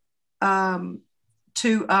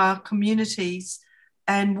to our communities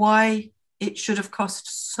and why it should have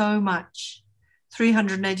cost so much.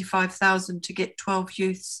 $385,000 to get 12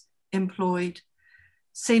 youths employed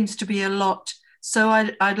seems to be a lot. So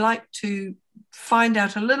I'd like to find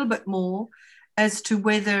out a little bit more as to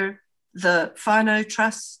whether the Whānau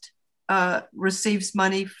Trust receives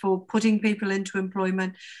money for putting people into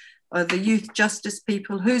employment, or the youth justice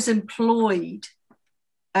people, who's employed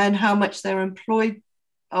and how much they're employed,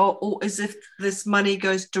 or as if this money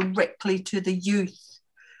goes directly to the youth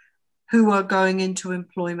who are going into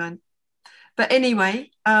employment. But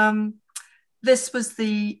anyway, this was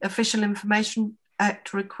the Official Information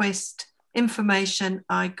Act request information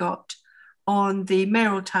I got on the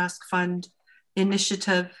Mayoral Task Fund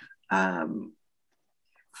initiative for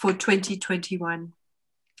 2021.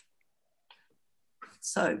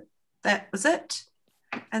 So that was it.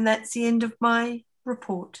 And that's the end of my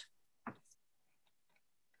report.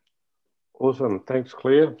 Awesome. Thanks,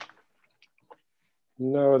 Claire.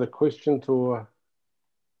 No other questions or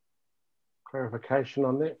clarification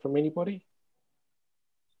on that from anybody?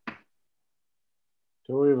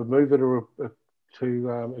 Do we ever move it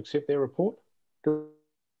to accept their report? Did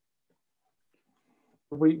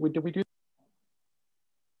we do?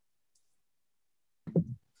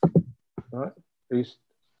 Right.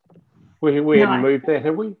 We haven't moved that,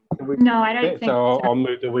 have we? No, I don't think so. so. I'll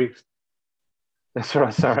move the weeks. That's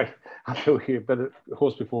right. Sorry, I feel here, but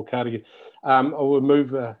horse before cart again. I will move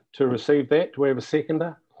to receive that. Do we have a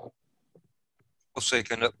seconder? I'll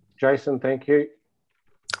second it. Jason, thank you.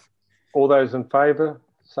 All those in favour,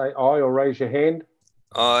 say aye or raise your hand.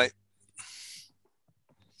 Aye.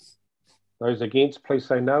 Those against, please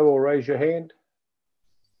say no or raise your hand.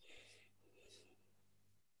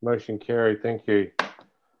 Motion carried. Thank you.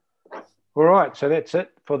 All right, so that's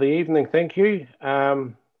it for the evening. Thank you.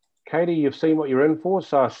 Katie, you've seen what you're in for,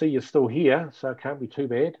 so I see you're still here, so it can't be too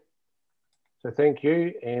bad. So thank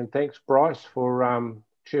you, and thanks, Bryce, for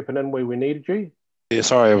chipping in where we needed you. Yeah,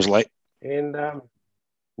 sorry I was late. And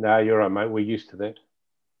no, you're right, mate. We're used to that.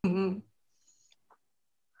 Mm-hmm.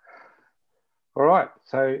 All right,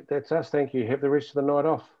 so that's us. Thank you. Have the rest of the night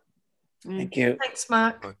off. Thank you. Thanks,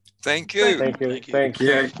 Mark. Thank you. Thank you. Thank you. Thanks.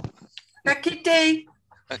 Yeah. Ka kite.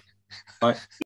 Bye.